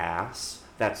want an ass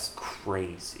that's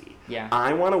crazy. Yeah.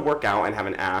 I want to work out and have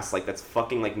an ass that's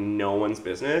fucking no one's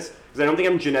business because I don't think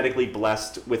I'm genetically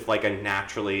blessed with a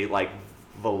naturally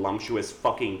voluptuous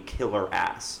fucking killer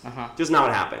ass. Just not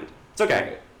what happened. It's okay.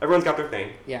 Right. Everyone's got their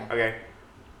thing. Yeah. Okay.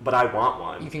 But I want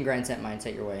one. You can Grindset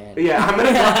mindset your way in. Yeah,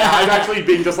 I'm actually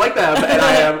being just like them, and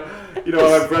I am,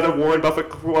 I've read a Warren Buffett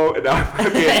quote, and now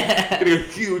I'm getting a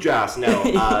huge ass. No,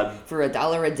 For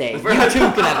 $1 a day, you too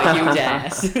can have a huge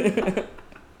ass.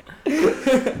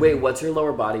 Wait, what's your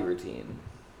lower body routine?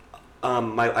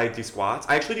 I do squats.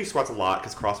 I actually do squats a lot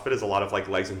because CrossFit is a lot of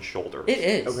legs and shoulders. It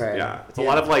is. Okay. Yeah, it's a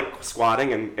lot of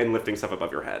squatting and lifting stuff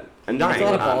above your head and dying.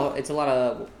 It's a lot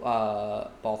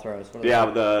of ball throws. What are they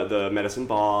called? the medicine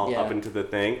ball Yeah. up into the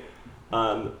thing.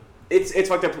 It's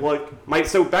fucked up.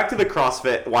 So back to the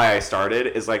CrossFit. Why I started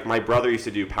is my brother used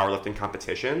to do powerlifting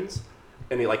competitions,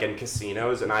 and in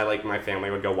casinos, and my family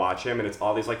would go watch him, and it's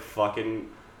all these fucking.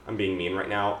 I'm being mean right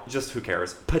now. Just who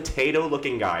cares?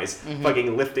 Potato-looking guys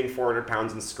fucking lifting 400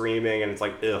 pounds and screaming, and it's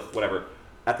ugh, whatever.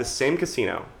 At the same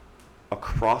casino,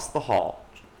 across the hall,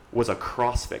 was a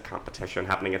CrossFit competition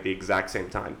happening at the exact same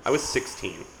time. I was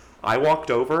 16. I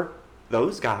walked over.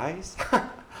 Those guys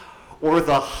were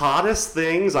the hottest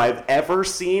things I've ever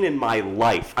seen in my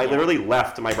life. I literally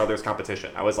left my brother's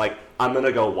competition. I was like, I'm going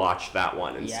to go watch that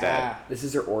one instead. Yeah. This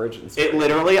is your origin story. It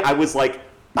literally, I was like,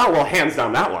 oh, well, hands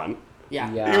down that one. Yeah.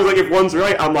 Yeah. He was like, if one's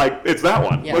right, I'm like, it's that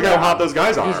one. Yeah. Look how hot those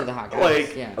guys are. These are the hot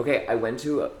guys. Yeah. Okay, I went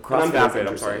to a I'm CrossFit. vapid, I'm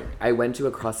Interesting. sorry. I went to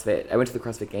the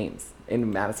CrossFit Games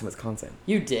in Madison, Wisconsin.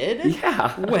 You did?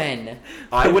 Yeah. When?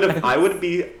 I would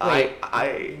be,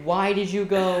 Wait. Why did you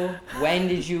go? When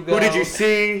did you go? Who did you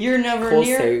see? You're never Cole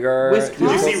near Sager. Wisconsin.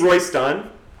 Did you see Royce Dunn?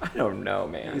 I don't know,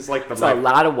 man. He's like the It's a mic.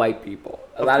 lot of white people.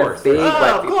 A lot course. of big Oh, white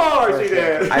of people. course he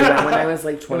did. I went when I was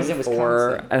like It was in 24,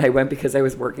 Wisconsin. and I went because I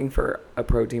was working for a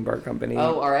protein bar company.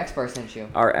 Oh, our expert sent you.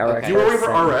 Our RX. Okay. You were working for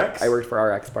bars. RX? I worked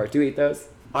for RX bars. Do you eat those?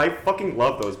 I fucking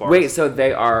love those bars. Wait, so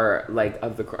they are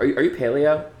of the. Are you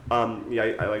paleo?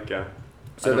 Yeah, I like, yeah.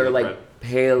 So I they're don't like eat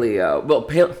paleo. Well,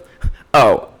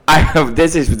 Oh, I have.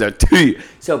 This is the tea.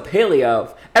 So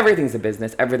paleo. Everything's a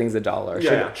business. Everything's $1.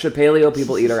 Yeah. Should paleo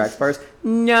people eat RX bars?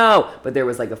 No. But there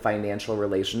was a financial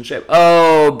relationship.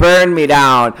 Oh, burn me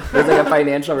down. There's a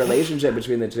financial relationship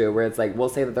between the two where it's we'll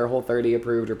say that they're Whole30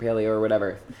 approved or paleo or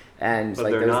whatever, and But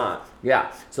they're not.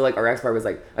 Yeah. So RX bar was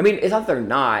I mean, it's not that they're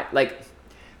not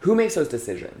who makes those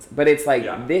decisions? But it's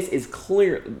this is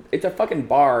clear. It's a fucking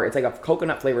bar. It's a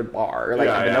coconut flavored bar or a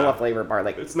vanilla flavored bar.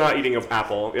 It's not eating of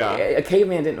apple, yeah. A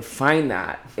caveman didn't find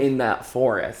that in that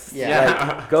forest.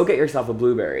 Yeah. Go get yourself a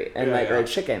blueberry and Yeah, or a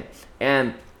chicken.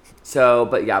 And so,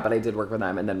 but I did work with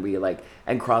them, and then we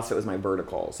and CrossFit was my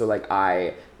vertical. So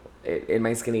in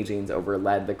my skinny jeans overled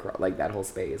that whole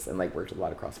space and worked with a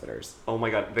lot of CrossFitters. Oh my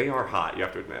god, they are hot, you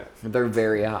have to admit. They're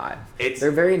very hot. It's-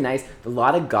 They're very nice. A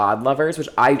lot of God lovers, which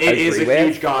I agree It is a with.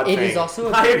 huge god It thing. is also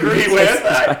a I agree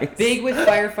with. big with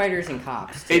firefighters and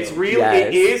cops. Too. It's real. Yes.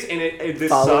 It is, and this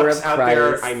Follower sucks of out there.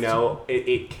 Christ. I know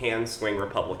it can swing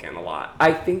Republican a lot.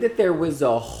 I think that there was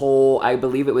a whole. I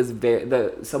believe it was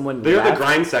someone. They're left. the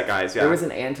Grindset guys. Yeah. There was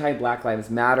an anti-Black Lives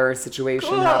Matter situation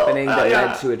Cool. happening that Yeah.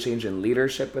 led to a change in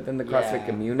leadership within within the CrossFit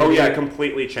community. Oh yeah,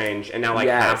 completely changed, and now like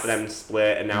half of them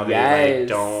split, and now they like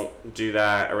don't do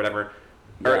that or whatever.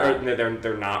 Or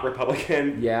they're not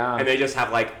Republican. Yeah. And they just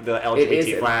have like the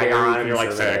LGBT flag on, and you're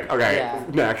like, sick. Okay,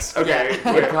 next. Okay.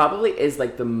 Yeah. It probably is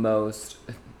like the most.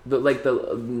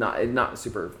 Not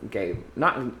super gay.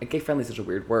 Not gay friendly is such a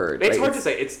weird word. It's hard to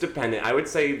say. It's dependent. I would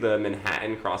say the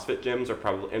Manhattan CrossFit gyms are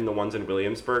probably, and the ones in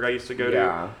Williamsburg I used to go to,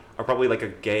 are probably like a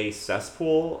gay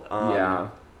cesspool.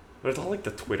 But it's all like the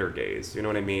Twitter gays. You know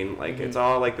what I mean? Like it's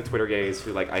all like the Twitter gays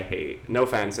who like I hate. No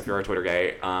offense if you're a Twitter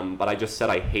gay. But I just said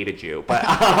I hated you. But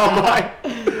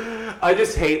I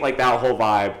just hate like that whole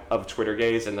vibe of Twitter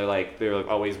gays, and they're like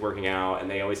always working out,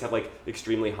 and they always have like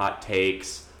extremely hot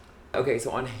takes. Okay,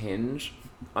 so on Hinge,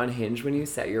 when you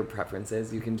set your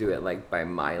preferences, you can do it like by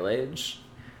mileage,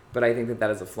 but I think that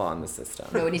is a flaw in the system.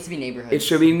 No, it needs to be neighborhoods. It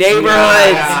should be neighborhoods.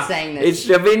 I've been saying this. It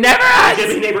should be neighborhoods. It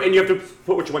should be neighborhood, and you have to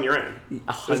put which one you're in.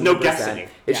 100%. There's no guessing.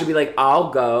 It should be like, I'll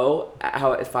go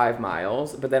 5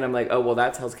 miles, but then I'm like, oh well,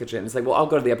 that's Hell's Kitchen. It's like, well, I'll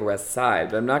go to the Upper West Side,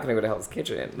 but I'm not going to go to Hell's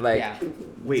Kitchen. Like,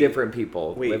 different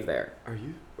people live there. Are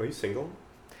you single?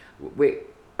 Wait,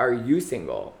 are you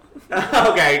single?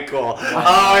 Okay, cool.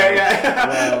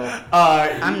 Well,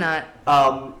 I'm not.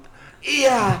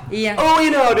 Yeah. Oh, you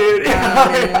know, dude.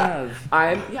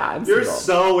 I'm You're single.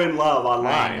 so in love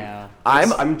online. I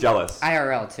know. I'm jealous.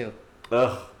 IRL too.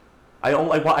 Ugh.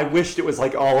 I wished it was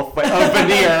like all a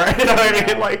veneer. You know what I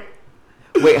mean? Like.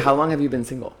 Wait, how long have you been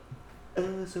single?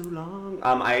 So long.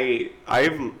 I'm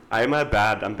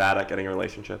bad at getting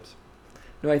relationships.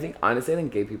 No, I think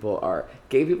gay people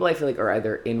I feel like are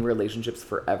either in relationships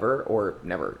forever or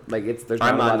never. Like there's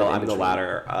not a lot of I'm the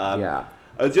latter.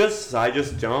 I just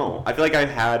don't. I feel like I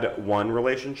had one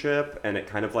relationship and it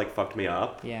kind of like fucked me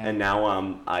up. Yeah. And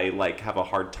now I like have a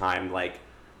hard time like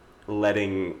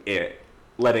letting it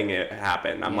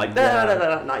happen. I'm like,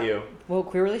 not you. Well,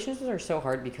 queer relationships are so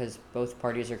hard because both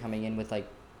parties are coming in with like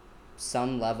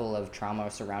some level of trauma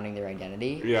surrounding their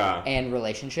identity and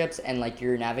relationships, and like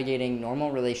you're navigating normal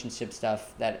relationship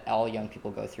stuff that all young people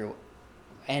go through,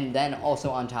 and then also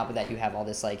on top of that you have all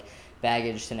this like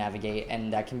baggage to navigate,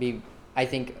 and that can be, I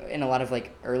think, in a lot of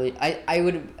like early, I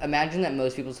would imagine that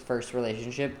most people's first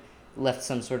relationship left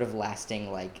some sort of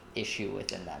lasting like issue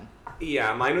within them.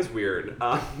 Yeah, mine was weird.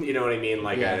 You know what I mean?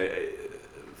 Like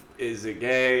is it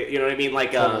gay? You know what I mean?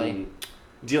 Like totally.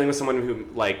 Dealing with someone who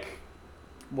like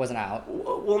wasn't out.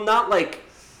 Well, not like,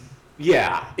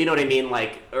 yeah, you know what I mean?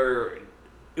 Like, or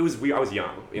it was weird. I was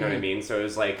young, you know what I mean? So it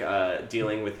was like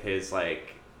dealing with his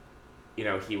like, you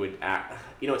know, he would act,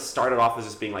 you know, it started off as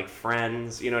just being like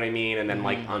friends, you know what I mean? And then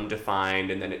like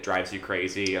undefined, and then it drives you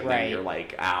crazy, and then you're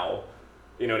like, ow,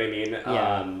 you know what I mean?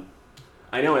 Yeah.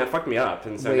 I know, and it fucked me up,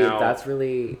 and so Wait, now that's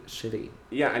really shitty.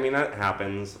 Yeah, I mean that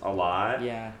happens a lot.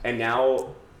 Yeah. And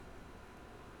now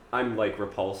I'm like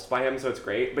repulsed by him, so it's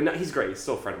great. But no, he's great. He's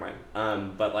still a friend of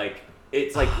mine. But like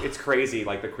it's crazy,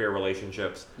 like the queer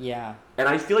relationships. Yeah. And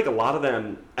I feel like a lot of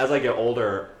them, as I get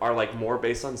older, are like more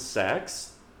based on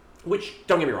sex. Which,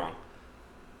 don't get me wrong,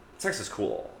 sex is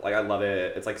cool. Like I love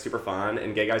it. It's like super fun.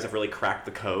 And gay guys have really cracked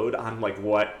the code on like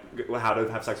how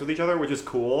to have sex with each other, which is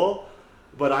cool.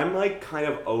 But I'm like kind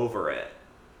of over it.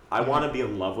 I want to be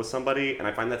in love with somebody, and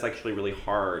I find that's actually really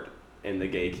hard in the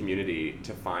gay community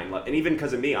to find love. And even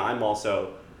because of me, I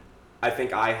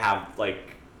think I have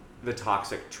like the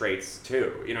toxic traits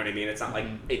too. You know what I mean? It's not like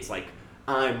it's like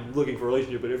I'm looking for a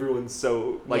relationship, but everyone's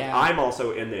so like I'm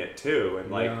also in it too. And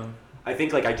like I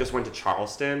think like I just went to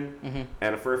Charleston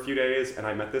and for a few days, and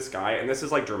I met this guy, and this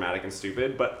is like dramatic and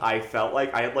stupid, but I felt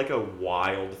like I had like a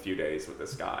wild few days with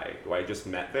this guy who I just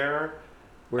met there.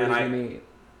 Where did you meet?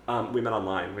 We met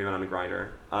online. We met on the Grindr.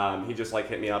 He just like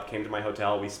hit me up, came to my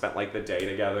hotel. We spent like the day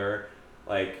together.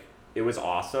 Like it was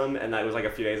awesome, and that was like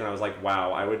a few days, and I was like,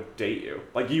 wow, I would date you.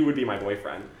 Like you would be my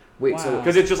boyfriend. Wait, so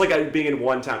because it's just like being in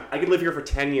one town. I could live here for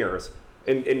 10 years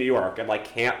in New York and like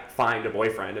can't find a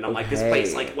boyfriend, and I'm like, this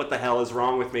place, like what the hell is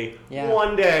wrong with me? Yeah.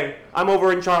 One day I'm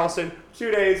over in Charleston,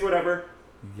 2 days, whatever.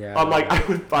 Yeah. I'm like,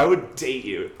 I would date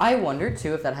you. I wonder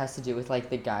too if that has to do with like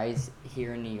the guys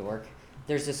here in New York.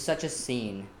 There's just such a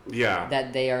scene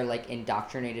that they are like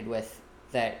indoctrinated with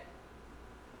that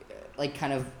like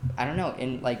kind of, I don't know,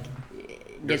 in like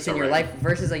gets in your life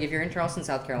versus like if you're in Charleston,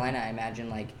 South Carolina, I imagine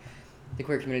like the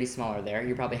queer community is smaller there.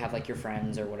 You probably have like your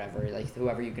friends or whatever, like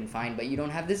whoever you can find, but you don't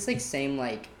have this like same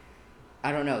like,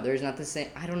 I don't know, there's not the same,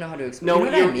 I don't know how to explain. No,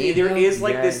 you know what I mean, there is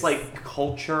like this like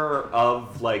culture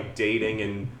of like dating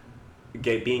and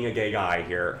being a gay guy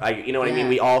here. You know what I mean?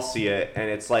 We all see it, and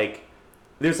it's like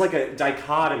there's like a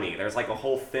dichotomy. There's like a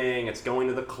whole thing. It's going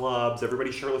to the clubs.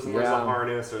 Everybody shirtless and wears a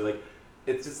harness, or like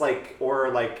it's just like,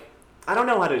 or like I don't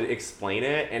know how to explain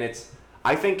it, and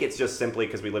I think it's just simply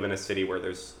because we live in a city where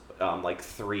there's like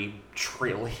 3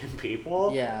 trillion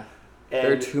people. Yeah. And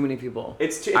there are too many people.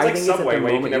 It's like Subway,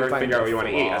 where you can never figure out what you want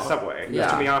to eat at Subway. Yeah.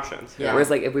 There's too many options. Yeah. Whereas,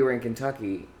 like, if we were in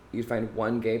Kentucky, you'd find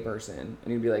one gay person,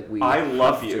 and you'd be like, I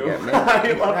love you. Get married.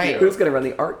 I love you. Who's going to run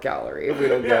the art gallery if we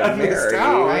don't get married?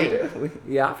 Right.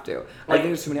 You have to. I think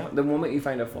there's too many. The moment you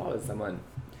find a flaw with someone.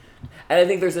 And I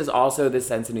think there's also this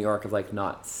sense in New York of, like,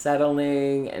 not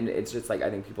settling, and it's just, like, I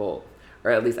think people,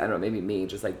 or at least, I don't know, maybe me,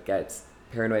 just, like, gets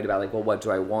paranoid about, like, well, what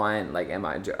do I want? Like, I don't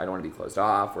want to be closed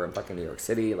off. We're in fucking New York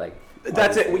City. Like,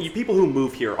 that's it. People who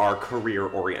move here are career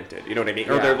oriented. You know what I mean?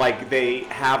 Or they're like, they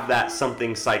have that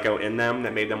something psycho in them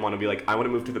that made them want to be like, I want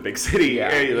to move to the big city.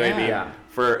 Yeah. You know what I mean? Yeah.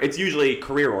 It's usually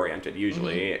career oriented,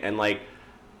 and like,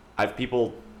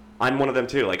 I'm one of them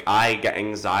too. Like, I get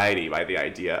anxiety by the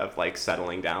idea of like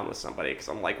settling down with somebody because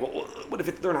I'm like, well, what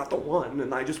if they're not the one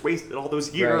and I just wasted all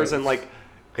those years and like.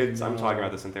 I'm talking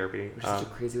about this in therapy. It's such a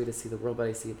crazy way to see the world, but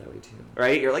I see it that way too.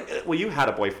 Right? You're like, well, you had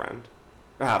a boyfriend.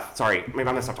 Sorry, maybe I'm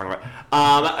gonna stop talking about.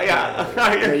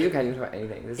 Yeah. No, you can't talk about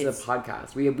anything. This is a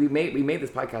podcast. We made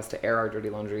this podcast to air our dirty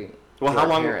laundry. Well, how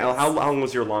long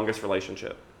was your longest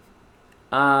relationship?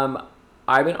 I've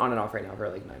been on and off right now for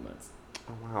like 9 months.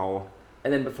 Oh wow.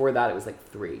 And then before that, it was like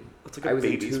 3. That's like I was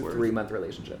in baby's 2 worth. 3-month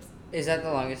relationships. Is that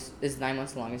the longest? Is 9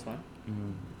 months the longest one?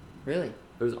 Mm-hmm. Really?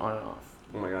 It was on and off.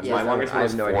 Oh my god, Yeah, my longest one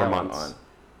was 4 months.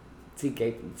 Oh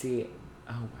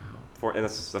wow. And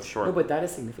that's short. No, but that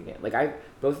is significant. Like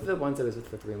both of the ones I was with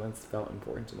for 3 months felt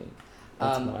important to me.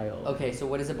 That's wild. Okay, so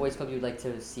what is a boys' club you'd like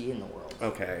to see in the world?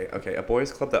 Okay. A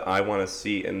boys' club that I want to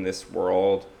see in this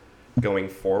world going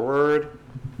forward.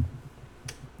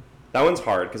 That one's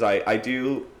hard because I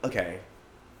do. Okay.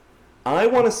 I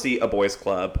want to see a boys'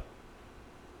 club.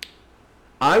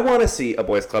 I want to see a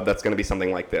boys' club that's going to be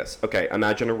something like this. Okay,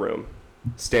 imagine a room.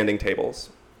 Standing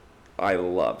tables. I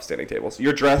love standing tables.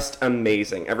 You're dressed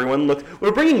amazing.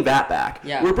 We're bringing that back.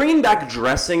 Yeah. We're bringing back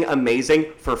dressing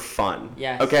amazing for fun.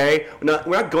 Yes. Okay? We're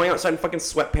not going outside in fucking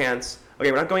sweatpants.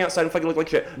 Okay, we're not going outside and fucking look like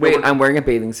shit. Wait, I'm wearing a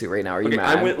bathing suit right now. Are you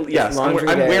mad?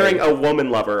 I'm wearing a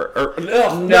woman lover.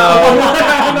 No.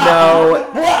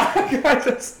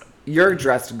 You're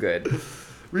dressed good.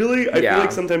 Really? I feel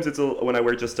like sometimes when I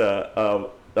wear just a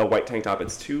white tank top,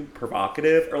 it's too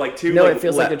provocative or like too. No, it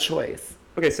feels like a choice.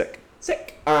 Okay, sick.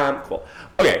 Cool.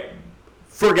 Okay,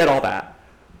 forget all that.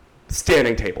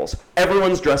 Standing tables.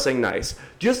 Everyone's dressing nice.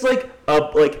 Just like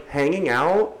hanging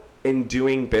out and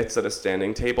doing bits at a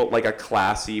standing table, like a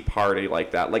classy party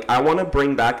like that. Like, I want to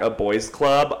bring back a boys'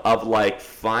 club of like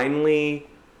finally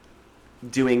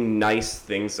doing nice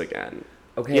things again.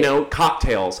 Okay. You know,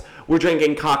 cocktails. We're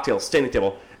drinking cocktails, standing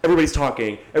table. Everybody's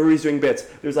talking. Everybody's doing bits.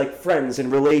 There's like friends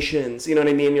and relations. You know what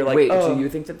I mean? You're like, wait, do you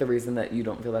think that the reason that you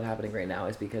don't feel that happening right now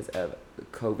is because of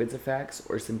COVID's effects,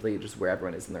 or simply just where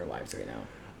everyone is in their lives right now?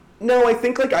 No, I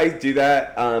think like I do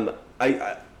that.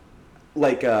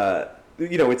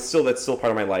 That's still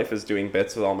part of my life is doing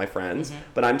bits with all my friends. Mm-hmm.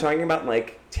 But I'm talking about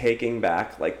like taking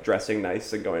back like dressing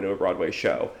nice and going to a Broadway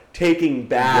show. Taking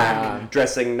back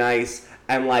dressing nice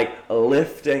and like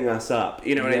lifting us up.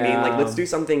 You know what I mean? Like, let's do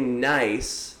something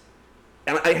nice.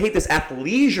 And I hate this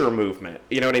athleisure movement.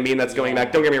 You know what I mean? That's going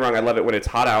back. Don't get me wrong. I love it when it's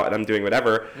hot out and I'm doing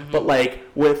whatever. Mm-hmm. But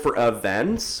like for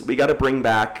events, we got to bring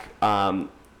back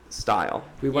style.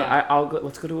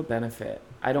 Let's go to a benefit.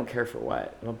 I don't care for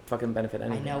what. I don't fucking benefit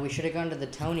anything. I know, we should have gone to the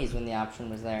Tonys when the option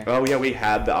was there. Oh yeah, we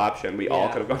had the option. We all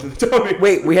could have gone to the Tonys.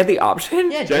 Wait, we had the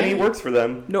option? Yeah, Jenny works for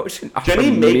them. No,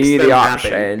 Jenny makes them the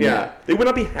option. Happen. Yeah, they would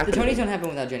not be happy. The Tonys don't happen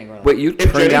without Jenny Gorlin. Wait,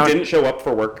 if Jenny didn't show up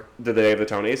for work the day of the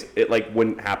Tonys, it like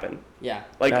wouldn't happen. Yeah,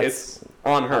 like it's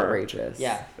on her. Outrageous.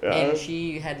 Yeah, and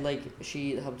she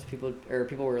helped people, or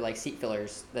people were like seat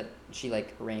fillers that she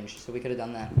like arranged, so we could have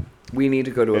done that. We need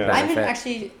to go to a benefit. I've been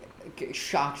actually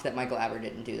shocked that Michael Abbott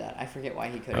didn't do that. I forget why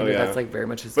he couldn't. Oh, yeah. That's like very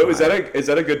much his. But is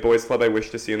that a good boys' club I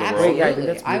wish to see in the world? Yeah, I think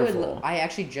that's beautiful. I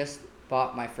actually just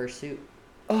bought my first suit.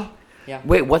 Oh. Yeah.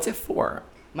 Wait, what's it for?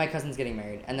 My cousin's getting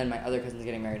married, and then my other cousin's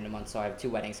getting married in a month, so I have 2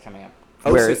 weddings coming up.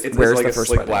 Oh, where's like the first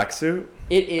slick black suit?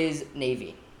 It is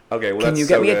navy. Okay, well Can you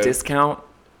get me a discount?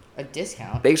 A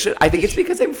discount? They should. I think it's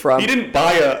because I'm from. You didn't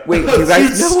buy a. Wait, do you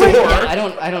guys know store? Yeah,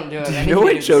 I don't do it. Do you know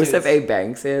what Joseph A.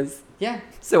 Banks is? Yeah.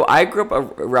 So I grew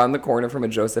up around the corner from a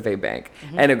Joseph A. Bank,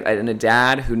 and a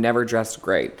dad who never dressed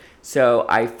great. So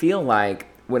I feel like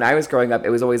when I was growing up,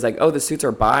 it was always like, oh, the suits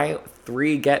are by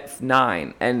 3 get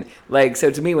 9. And like,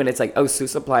 so to me, when it's like, oh, suit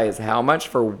supply is how much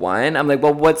for one? I'm like,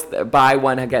 well, what's buy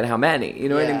one get how many? You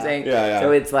know what I'm saying? Yeah.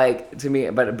 So it's like, to me,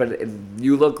 but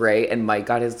you look great, and Mike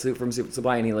got his suit from Suit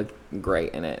Supply, and he looked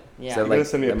great in it. Yeah. So You're like, gonna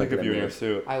send me a I'm pic like, of you in your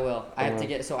suit. I will. I have to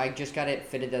get. So I just got it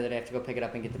fitted the other day. I have to go pick it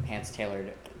up and get the pants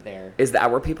tailored there. Is that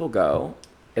where people go?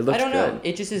 It looks I don't good. know.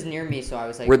 It just is near me, so I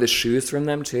was like. Were the shoes from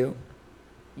them too?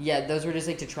 Yeah, those were just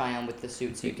like to try on with the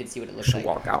suit, so you could see what it You looks should like.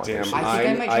 walk out with your Damn, shoes. I think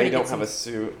I might try to I get don't some- have a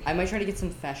suit. I might try to get some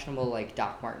fashionable like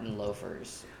Doc Marten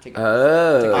loafers to go.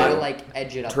 Oh. To kind of like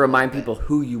edge it up. To remind a little people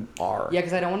who you are. bit. Yeah,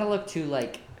 because I don't want to look too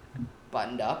like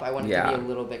buttoned up. I want it Yeah. to be a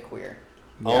little bit queer.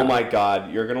 Oh my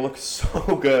god, you're gonna look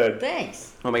so good.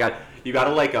 Thanks. Oh my god, you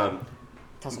gotta like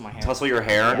Tussle my hair. tussle your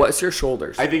hair. What's your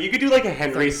shoulders? I think you could do like a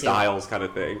Henry 32. Styles kind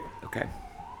of thing. Okay.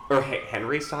 Or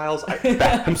Henry Styles?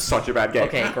 I'm such a bad gay.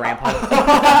 Okay, Grandpa.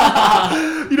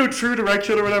 You know, True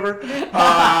Direction or whatever.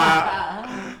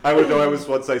 I would know.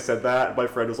 Once I said that, my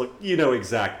friend was like, "You know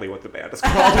exactly what the band is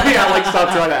called." Yeah, like stop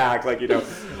trying to act like you know.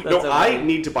 No, I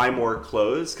need to buy more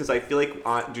clothes because I feel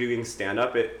like doing stand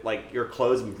up, it like your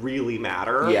clothes really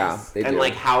matter. Yeah, they and do.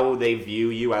 like how they view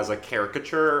you as a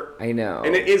caricature. I know.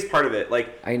 And it is part of it.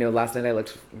 Like I know. Last night I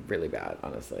looked really bad,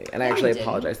 honestly, and I No, actually you didn't.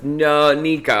 apologize. No,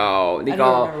 Nico.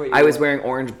 remember what you I was wore. wearing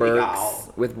orange Birks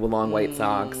Nico. with long white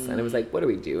socks, and it was like, what are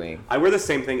we doing? I wear the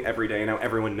same thing every day. Now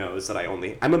everyone knows that I'm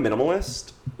a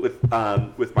minimalist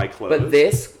with my clothes. But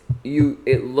this,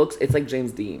 it's like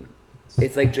James Dean.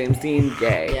 It's like James Dean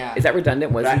gay. Yeah. Is that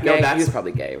redundant? Was he No, gay? He that's- was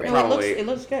probably gay, right? No, Probably. it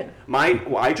looks good.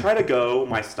 I try to go.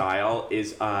 My style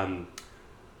is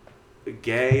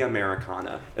gay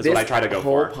Americana. Is what I try to go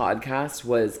whole for. podcast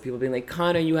was people being like,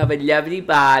 Connor, you have a lovely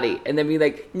body. And then be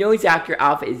like, no, Zach, your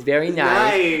outfit is very nice.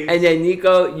 Nice. And then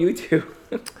Nico, you too.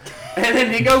 And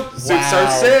then Nico, suits Wow.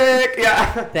 are sick.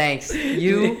 Yeah. Thank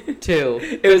You too.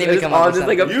 It was all just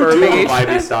like a You do affirmation. have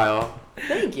a vibey style.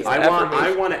 Thank you.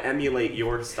 I want to emulate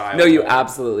your style. No, you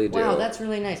absolutely do. Wow, that's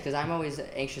really nice because I'm always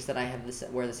anxious that I have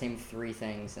wear the same 3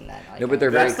 things and that. No, but they're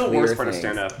very That's the clear worst part of things.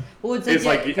 stand up. Well, it's It's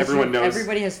like 'cause everyone knows.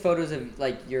 Everybody has photos of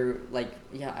like your like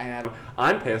yeah. I have.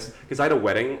 I'm pissed because I had a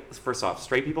wedding. First off,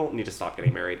 straight people need to stop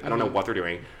getting married. I don't know what they're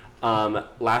doing.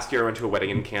 Last year I went to a wedding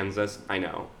in Kansas. I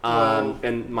know. Whoa.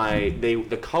 And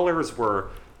the colors were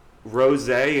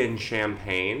rosé and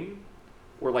champagne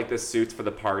were like the suits for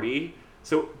the party.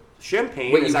 So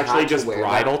champagne Wait, is you actually had to just wear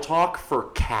bridal that? talk for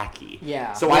khaki.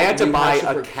 Yeah. So Wait, I had to you buy had to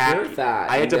a procure khaki. that?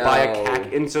 I had to buy a No.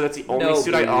 khaki, and so that's the only No,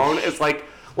 suit I own. Beesh. It's like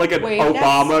an Wait,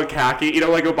 Obama khaki. You know,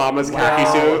 like Obama's khaki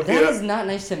Wow. suit. That Yeah. is not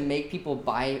nice to make people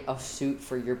buy a suit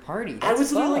for your party. I That's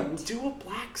was literally fucked. like, do a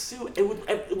black suit.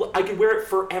 I could wear it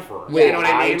forever. Wait, you know what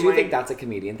I mean? do Like- think that's a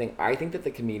comedian thing. I think that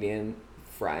the comedian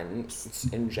friends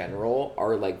in general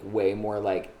are like way more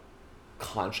like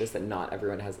conscious that not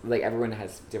everyone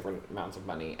has different amounts of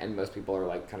money, and most people are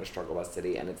like kind of struggle bus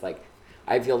city, and it's like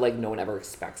I feel like no one ever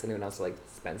expects anyone else to like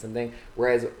spend something,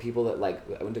 whereas people that like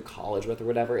I went to college with or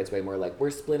whatever, it's way more like we're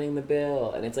splitting the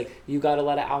bill, and it's like you got a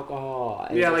lot of alcohol,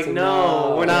 and Yeah, it's like, so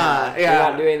no, we're not. we're Yeah.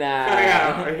 not doing that.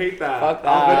 Yeah, I hate that. Fuck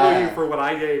I'll that. bill you for what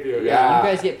I gave you. Yeah. You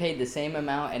guys get paid the same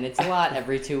amount, and it's a lot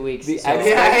every 2 weeks. The so-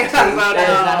 expectation, That is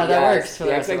not how that works for the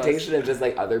the rest of us. expectation of just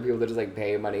like other people to just like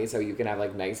pay money so you can have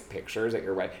like nice pictures at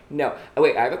your wedding. No, oh,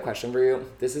 wait, I have a question for you.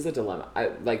 This is a dilemma.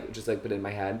 I like just like put it in my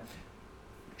head.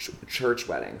 Church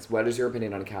weddings. What is your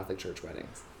opinion on Catholic church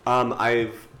weddings?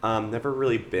 I've never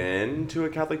really been to a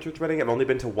Catholic church wedding. I've only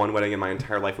been to one wedding in my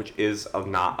entire life, which is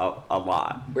not a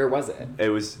lot. Where was it? It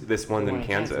was this one The in one in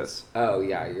Kansas. Kansas. Oh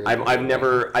yeah, you're. I've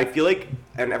never. I feel like,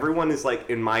 and everyone is like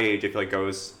in my age. I feel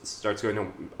like starts going to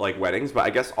like weddings, but I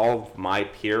guess all of my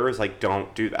peers like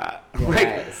don't do that. Like,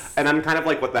 Yes. and I'm kind of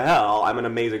like, what the hell? I'm an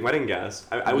amazing wedding guest.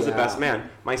 I was the Yeah. best man.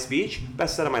 My speech,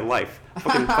 best set of my life.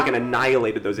 Fucking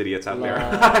annihilated those idiots out there.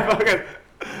 Love.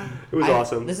 It was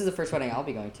awesome. This is the first wedding I'll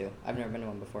be going to. I've never been to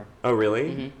one before. Oh really?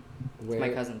 Mm-hmm. Where, My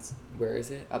cousin's Where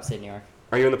is it? upstate New York.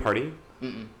 Are you in the party?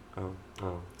 Mm-mm.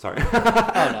 Oh, sorry. Oh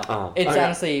no, Oh. it's Okay.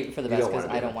 honestly for the You best don't wanna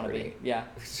because be I don't in want to the be. party. Yeah.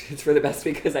 It's for the best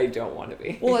because I don't want to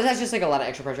be. Well, that's just like a lot of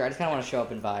extra pressure. I just kind of want to show up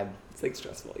and vibe. It's like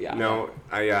stressful. Yeah. No,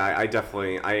 I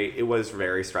definitely, it was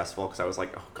very stressful because I was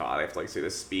like, oh god, I have to like say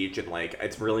this speech, and like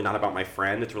it's really not about my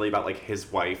friend, it's really about like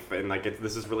his wife, and like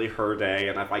this is really her day,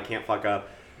 and if I can't fuck up.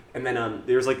 And then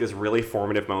there's like this really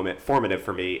formative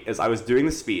for me, is I was doing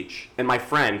the speech, and my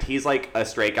friend, he's like a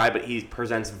straight guy, but he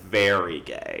presents very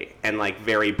gay, and like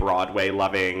very Broadway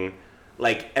loving,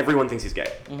 like everyone thinks he's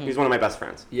gay. Mm-hmm. He's one of my best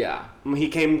friends. Yeah. He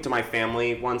came to my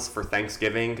family once for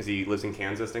Thanksgiving because he lives in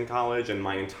Kansas in college, and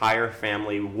my entire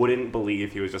family wouldn't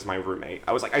believe he was just my roommate.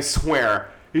 I was like, I swear,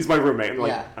 he's my roommate. I'm like,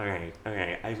 Yeah.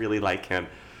 okay, I really like him.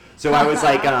 So I was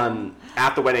like,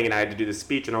 at the wedding, and I had to do the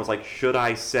speech, and I was like, should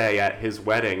I say at his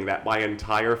wedding that my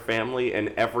entire family and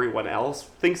everyone else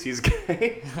thinks he's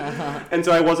gay? And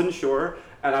so I wasn't sure,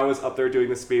 and I was up there doing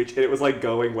the speech, and it was like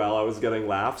going well. I was getting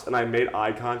laughs, and I made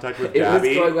eye contact with Gabby.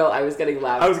 It was going well. I was getting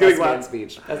laughs. I was getting laughs.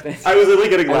 Speech. I was literally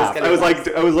getting laughs. I was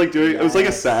like doing. It was like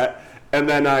a set. And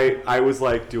then I was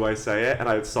like, do I say it? And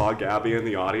I saw Gabby in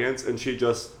the audience, and she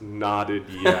just nodded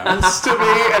yes to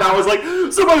me. And I was like,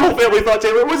 so my whole family thought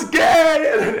Taylor was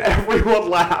gay! And then everyone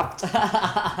laughed.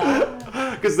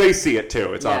 Because they see it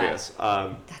too, it's obvious.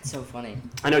 That's so funny.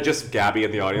 I know just Gabby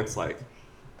in the audience, like,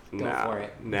 Go for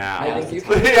it. I think you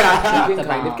can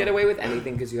kind of get away with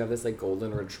anything because you have this like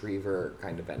golden retriever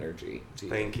kind of energy to you.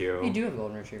 Thank you. You do have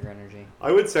golden retriever energy.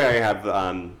 I would say I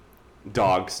have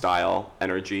dog style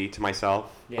energy to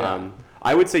myself. Yeah.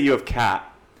 I would say you have cat.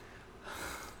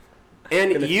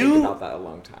 And I'm gonna you think about that a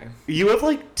long time. You have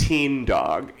like teen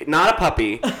dog, not a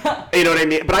puppy. You know what I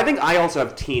mean? But I think I also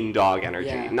have teen dog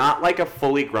energy, not like a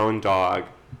fully grown dog,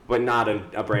 but not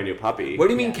a brand new puppy. What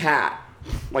do you mean cat?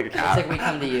 Like a cat. It's like we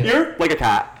come to you. You're like a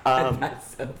cat.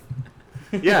 That's so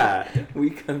Yeah. We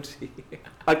come to you.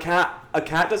 A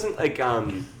cat doesn't like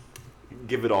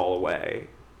give it all away.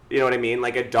 You know what I mean?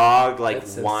 Like a dog like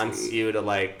So wants sweet. you to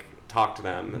like talk to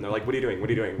them, and they're like, "What are you doing? What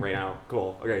are you doing right now?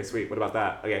 Cool. Okay, sweet. What about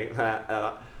that? Okay."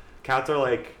 Cats are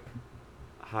like,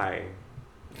 "Hi,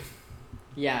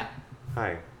 Yeah.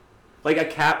 hi." Like a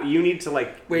cat, you need to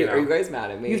like. Wait, you know, are you guys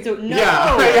mad at me? You have to no.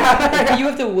 Yeah. You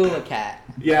have to woo a cat.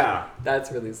 Yeah.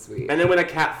 That's really sweet. And then when a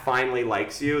cat finally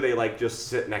likes you, they like just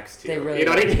sit next to you. They really you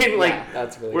know what I like mean? you. Like Yeah.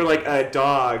 That's really we're cute. like a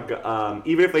dog.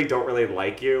 Even if they don't really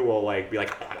like you, will like be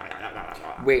like.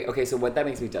 Wait, okay, so what that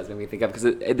makes me think of, because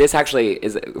this actually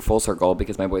is full circle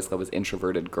because my boys' club was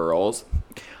introverted girls.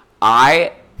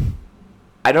 I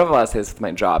don't have a lot to say this with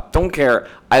my job. Don't care.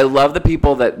 I love the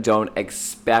people that don't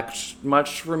expect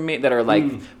much from me, that are like,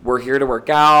 we're here to work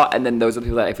out, and then those are the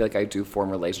people that I feel like I do form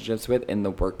relationships with in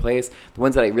the workplace. The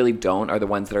ones that I really don't are the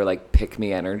ones that are like pick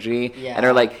me energy and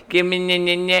are like, give me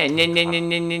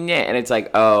and it's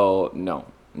like, oh, no.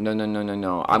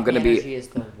 No. I'm gonna be. Energy is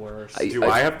the worst. Do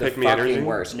I have pick me energy?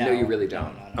 Worst. No, you really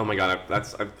don't. No. Oh my god,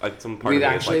 that's some part We've of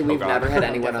me actually is like, we've oh never god. had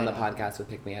anyone on the Definitely podcast with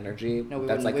pick me energy. No, we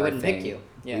That's wouldn't, like we our wouldn't thing. pick you.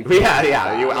 Yeah.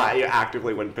 Yeah. You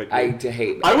actively wouldn't pick me. I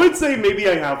hate. I would say maybe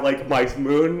I have like my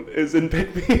moon is in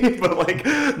pick me, but like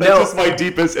that's just my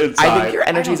deepest inside. I think your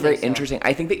energy is very think so. interesting.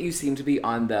 I think that you seem to be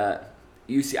on the.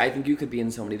 I think you could be in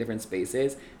so many different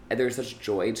spaces, and there's such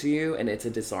joy to you, and it's a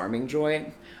disarming joy.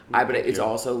 But it's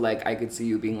also like I could see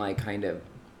you being like kind of.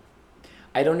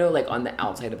 I don't know, like on the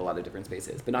outside of a lot of different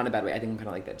spaces, but not in a bad way. I think I'm kind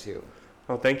of like that too.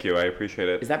 Oh, thank you. I appreciate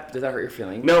it. Does that hurt your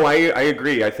feelings? No, I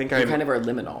agree. I think You kind of are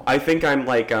liminal. I think I'm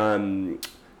like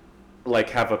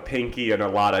have a pinky in a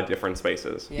lot of different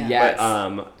spaces. Yeah. Yes.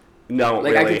 But no,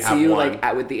 Like really I could have see you one.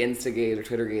 like with the Instagate or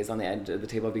Twitter gaze on the edge of the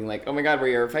table, being like, "Oh my God,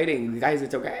 we are fighting, guys!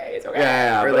 It's okay, it's okay."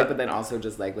 Yeah, or but then also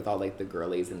just like with all like the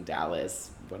girlies in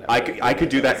Dallas, whatever. I could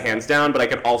do that hands down, but I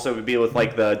could also be with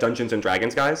like the Dungeons and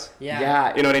Dragons guys.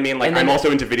 Yeah. You know what I mean? Like And then- I'm also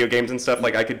into video games and stuff.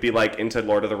 Like I could be like into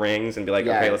Lord of the Rings and be like,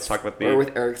 okay, let's talk about the. Or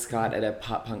with Eric Scott at a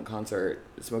pop punk concert,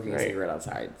 smoking a Right. cigarette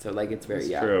outside. So like it's very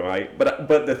It's true.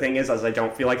 But the thing is I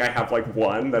don't feel like I have like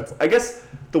one that's. I guess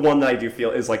the one that I do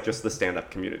feel is like just the stand-up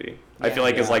community. I feel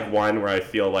like is like one where I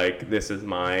feel like this is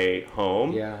my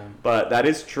home. Yeah. But that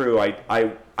is true.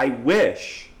 I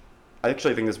wish. I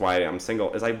actually think this is why I'm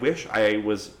single. Is I wish I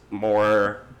was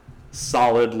more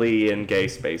solidly in gay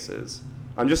spaces.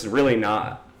 I'm just really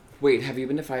not. Wait, have you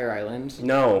been to Fire Island?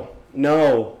 No.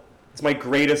 It's my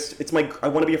greatest. I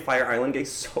want to be a Fire Island gay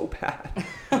so bad.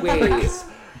 Wait,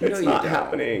 It's not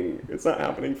happening. It's not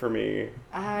happening for me.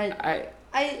 I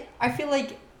feel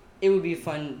like it would be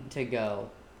fun to go.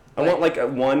 I want like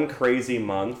one crazy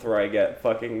month where I get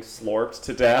fucking slorped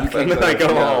to death You and then I go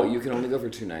home. You can only go for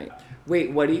 2 nights. Wait,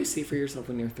 what do you see for yourself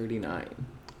when you're 39?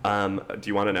 Do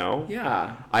you want to know?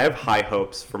 Yeah, I have high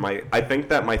hopes for I think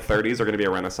that my 30s are going to be a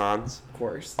renaissance. of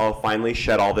course. I'll finally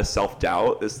shed all this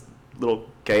self-doubt, this little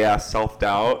gay-ass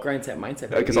self-doubt. Grindset mindset.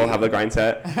 Because I'll have the grind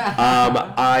set.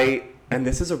 And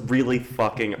this is a really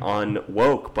fucking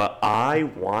unwoke, but I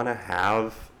want to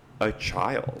have a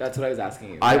child. That's what I was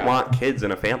asking you. I Yeah. want kids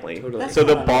in a family. Totally. So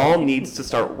the ball needs to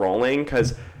start rolling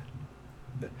because,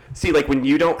 see, like when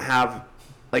you don't have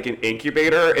like an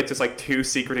incubator, it's just like 2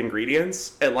 secret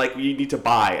ingredients, and like you need to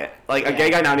buy it. Like a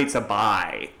gay guy now needs to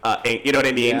buy, you know what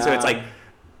I mean? So it's like,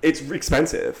 it's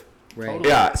expensive. Right. Totally.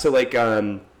 Yeah. So like,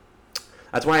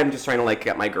 that's why I'm just trying to like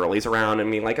get my girlies around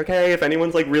and be like, okay, if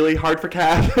anyone's like really hard for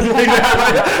cash in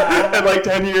like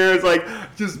 10 years, like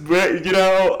just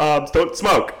don't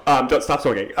smoke, don't stop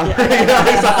smoking.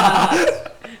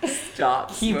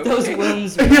 Stop Keep smoking. those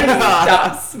wounds.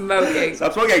 Stop smoking.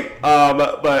 Stop smoking.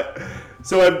 But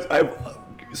so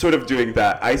I'm sort of doing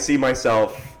that. I see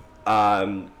myself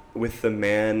with the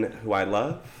man who I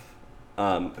love,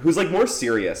 who's like more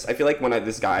serious. I feel like when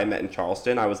this guy I met in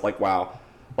Charleston, I was like, wow.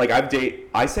 Like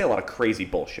I say a lot of crazy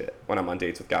bullshit when I'm on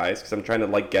dates with guys because I'm trying to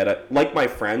like get it. Like my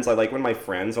friends, I like when my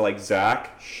friends are like,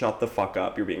 Zach, shut the fuck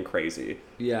up, you're being crazy.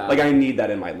 Yeah. Like I need that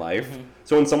in my life. Mm-hmm.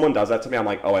 So when someone does that to me, I'm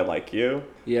like, oh, I like you.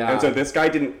 Yeah. And so this guy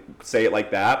didn't say it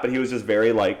like that, but he was just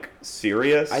very like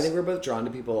serious. I think we're both drawn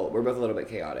to people. We're both a little bit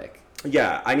chaotic.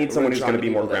 Yeah, I need someone who's going to be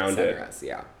more grounded.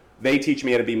 Yeah. They teach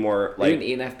me how to be more like. Are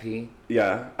you an ENFP?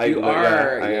 Yeah, I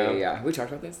am. Yeah. We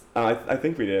talked about this. I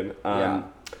think we did. Yeah.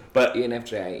 But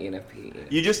ENFJ,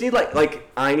 ENFP. You just need like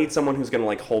I need someone who's gonna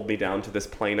like hold me down to this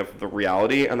plane of the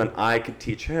reality, and then I could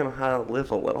teach him how to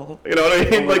live a little. You know what I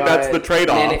mean? Oh like God. That's the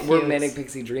trade-off. We're manic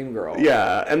pixie dream girl.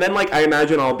 Yeah, and then like I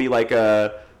imagine I'll be like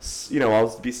I'll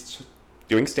be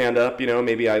doing stand-up. You know,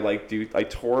 maybe I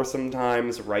tour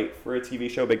sometimes, write for a TV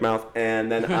show, Big Mouth, and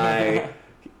then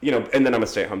and then I'm a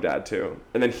stay-at-home dad too.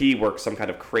 And then he works some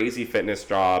kind of crazy fitness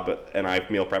job, and I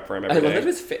meal prep for him every day. I love that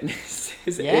it's fitness.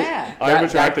 I'm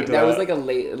attracted to that. That was like a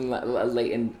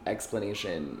latent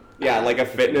explanation. Yeah, like a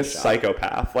fitness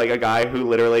psychopath, like a guy who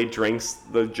literally drinks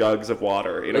the jugs of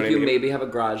water. You know like what I mean? maybe have a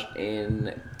garage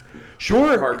in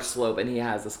Sure. Park Slope, and he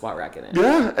has a squat rack in it.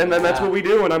 Yeah, and then that's what we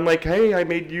do. And I'm like, hey, I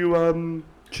made you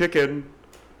chicken.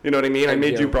 You know what I mean? I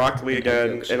made you broccoli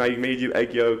again, and I made you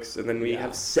egg yolks, and then we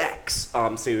have sex.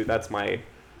 So that's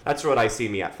what I see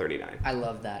me at 39. I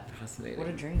love that. Fascinating. What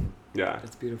a dream. Yeah.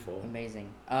 It's beautiful.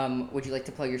 Amazing. Would you like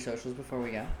to plug your socials before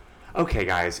we go? Okay,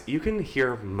 guys, you can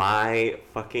hear my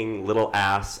fucking little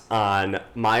ass on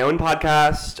my own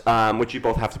podcast, which you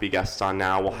both have to be guests on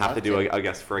now. We'll have to do a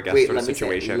guest for a guest sort of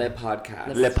situation. Le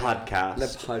podcast. Le podcast. Le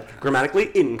podcast.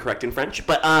 Grammatically incorrect in French,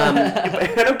 but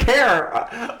I don't care.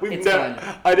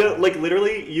 Fun. I don't like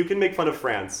literally. You can make fun of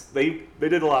France. They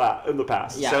did a lot in the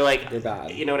past. Yeah. So like, they're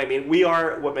bad. You know what I mean? We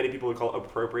are what many people would call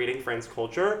appropriating French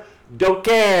culture. Don't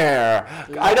care.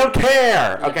 I don't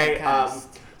care. Okay.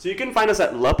 So you can find us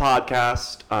at Le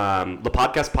Podcast, Le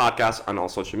Podcast on all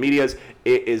social medias.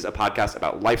 It is a podcast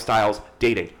about lifestyles,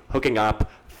 dating, hooking up,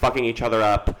 fucking each other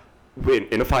up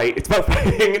in a fight. It's about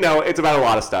fighting. No, it's about a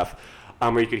lot of stuff.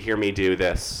 Where you could hear me do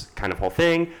this kind of whole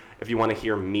thing. If you want to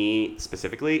hear me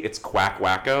specifically, it's Quack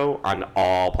Wacko on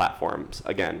all platforms.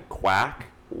 Again, Quack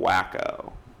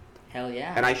Wacko. Hell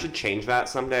yeah. And I should change that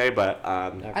someday, but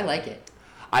I like it.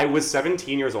 I was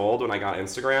 17 years old when I got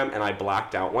Instagram, and I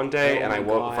blacked out one day, and I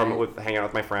woke from it hanging out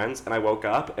with my friends, and I woke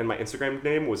up, and my Instagram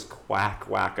name was Quack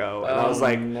Wacko, and I was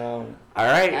like, no. All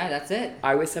right. Yeah, that's it.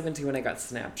 I was 17 when I got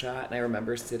Snapchat, and I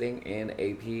remember sitting in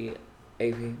AP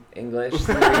English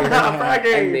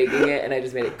and making it, and I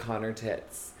just made it Connor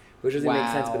Tits, which doesn't make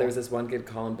sense, but there was this one kid,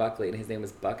 Colin Buckley, and his name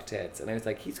was Buck Tits, and I was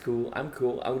like, he's cool, I'm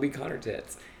cool, I'm gonna be Connor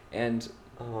Tits, and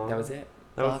that was it.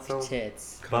 Buck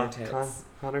Tits. Connor Tits.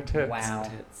 Connor Tits. Wow.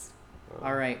 Tits.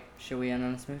 All right, should we end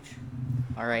on a smooch?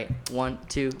 All right, 1,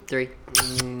 2, 3.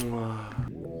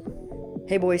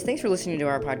 Hey boys, thanks for listening to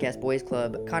our podcast, Boys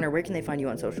Club. Connor, where can they find you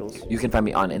on socials? You can find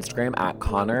me on Instagram at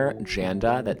Connor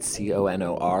Janda, that's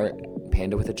CONOR,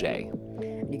 Panda with a J.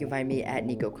 You can find me at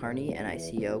Nico Carney,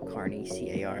 NICO Carney,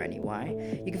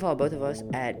 CARNEY. You can follow both of us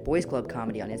at Boys Club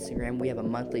Comedy on Instagram. We have a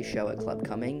monthly show at Club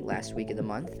coming last week of the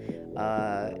month.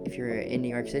 If you're in New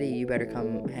York City, you better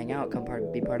come hang out,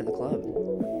 be part of the club.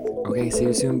 Okay, see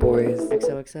you soon, boys.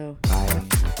 XOXO.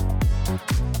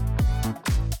 Bye.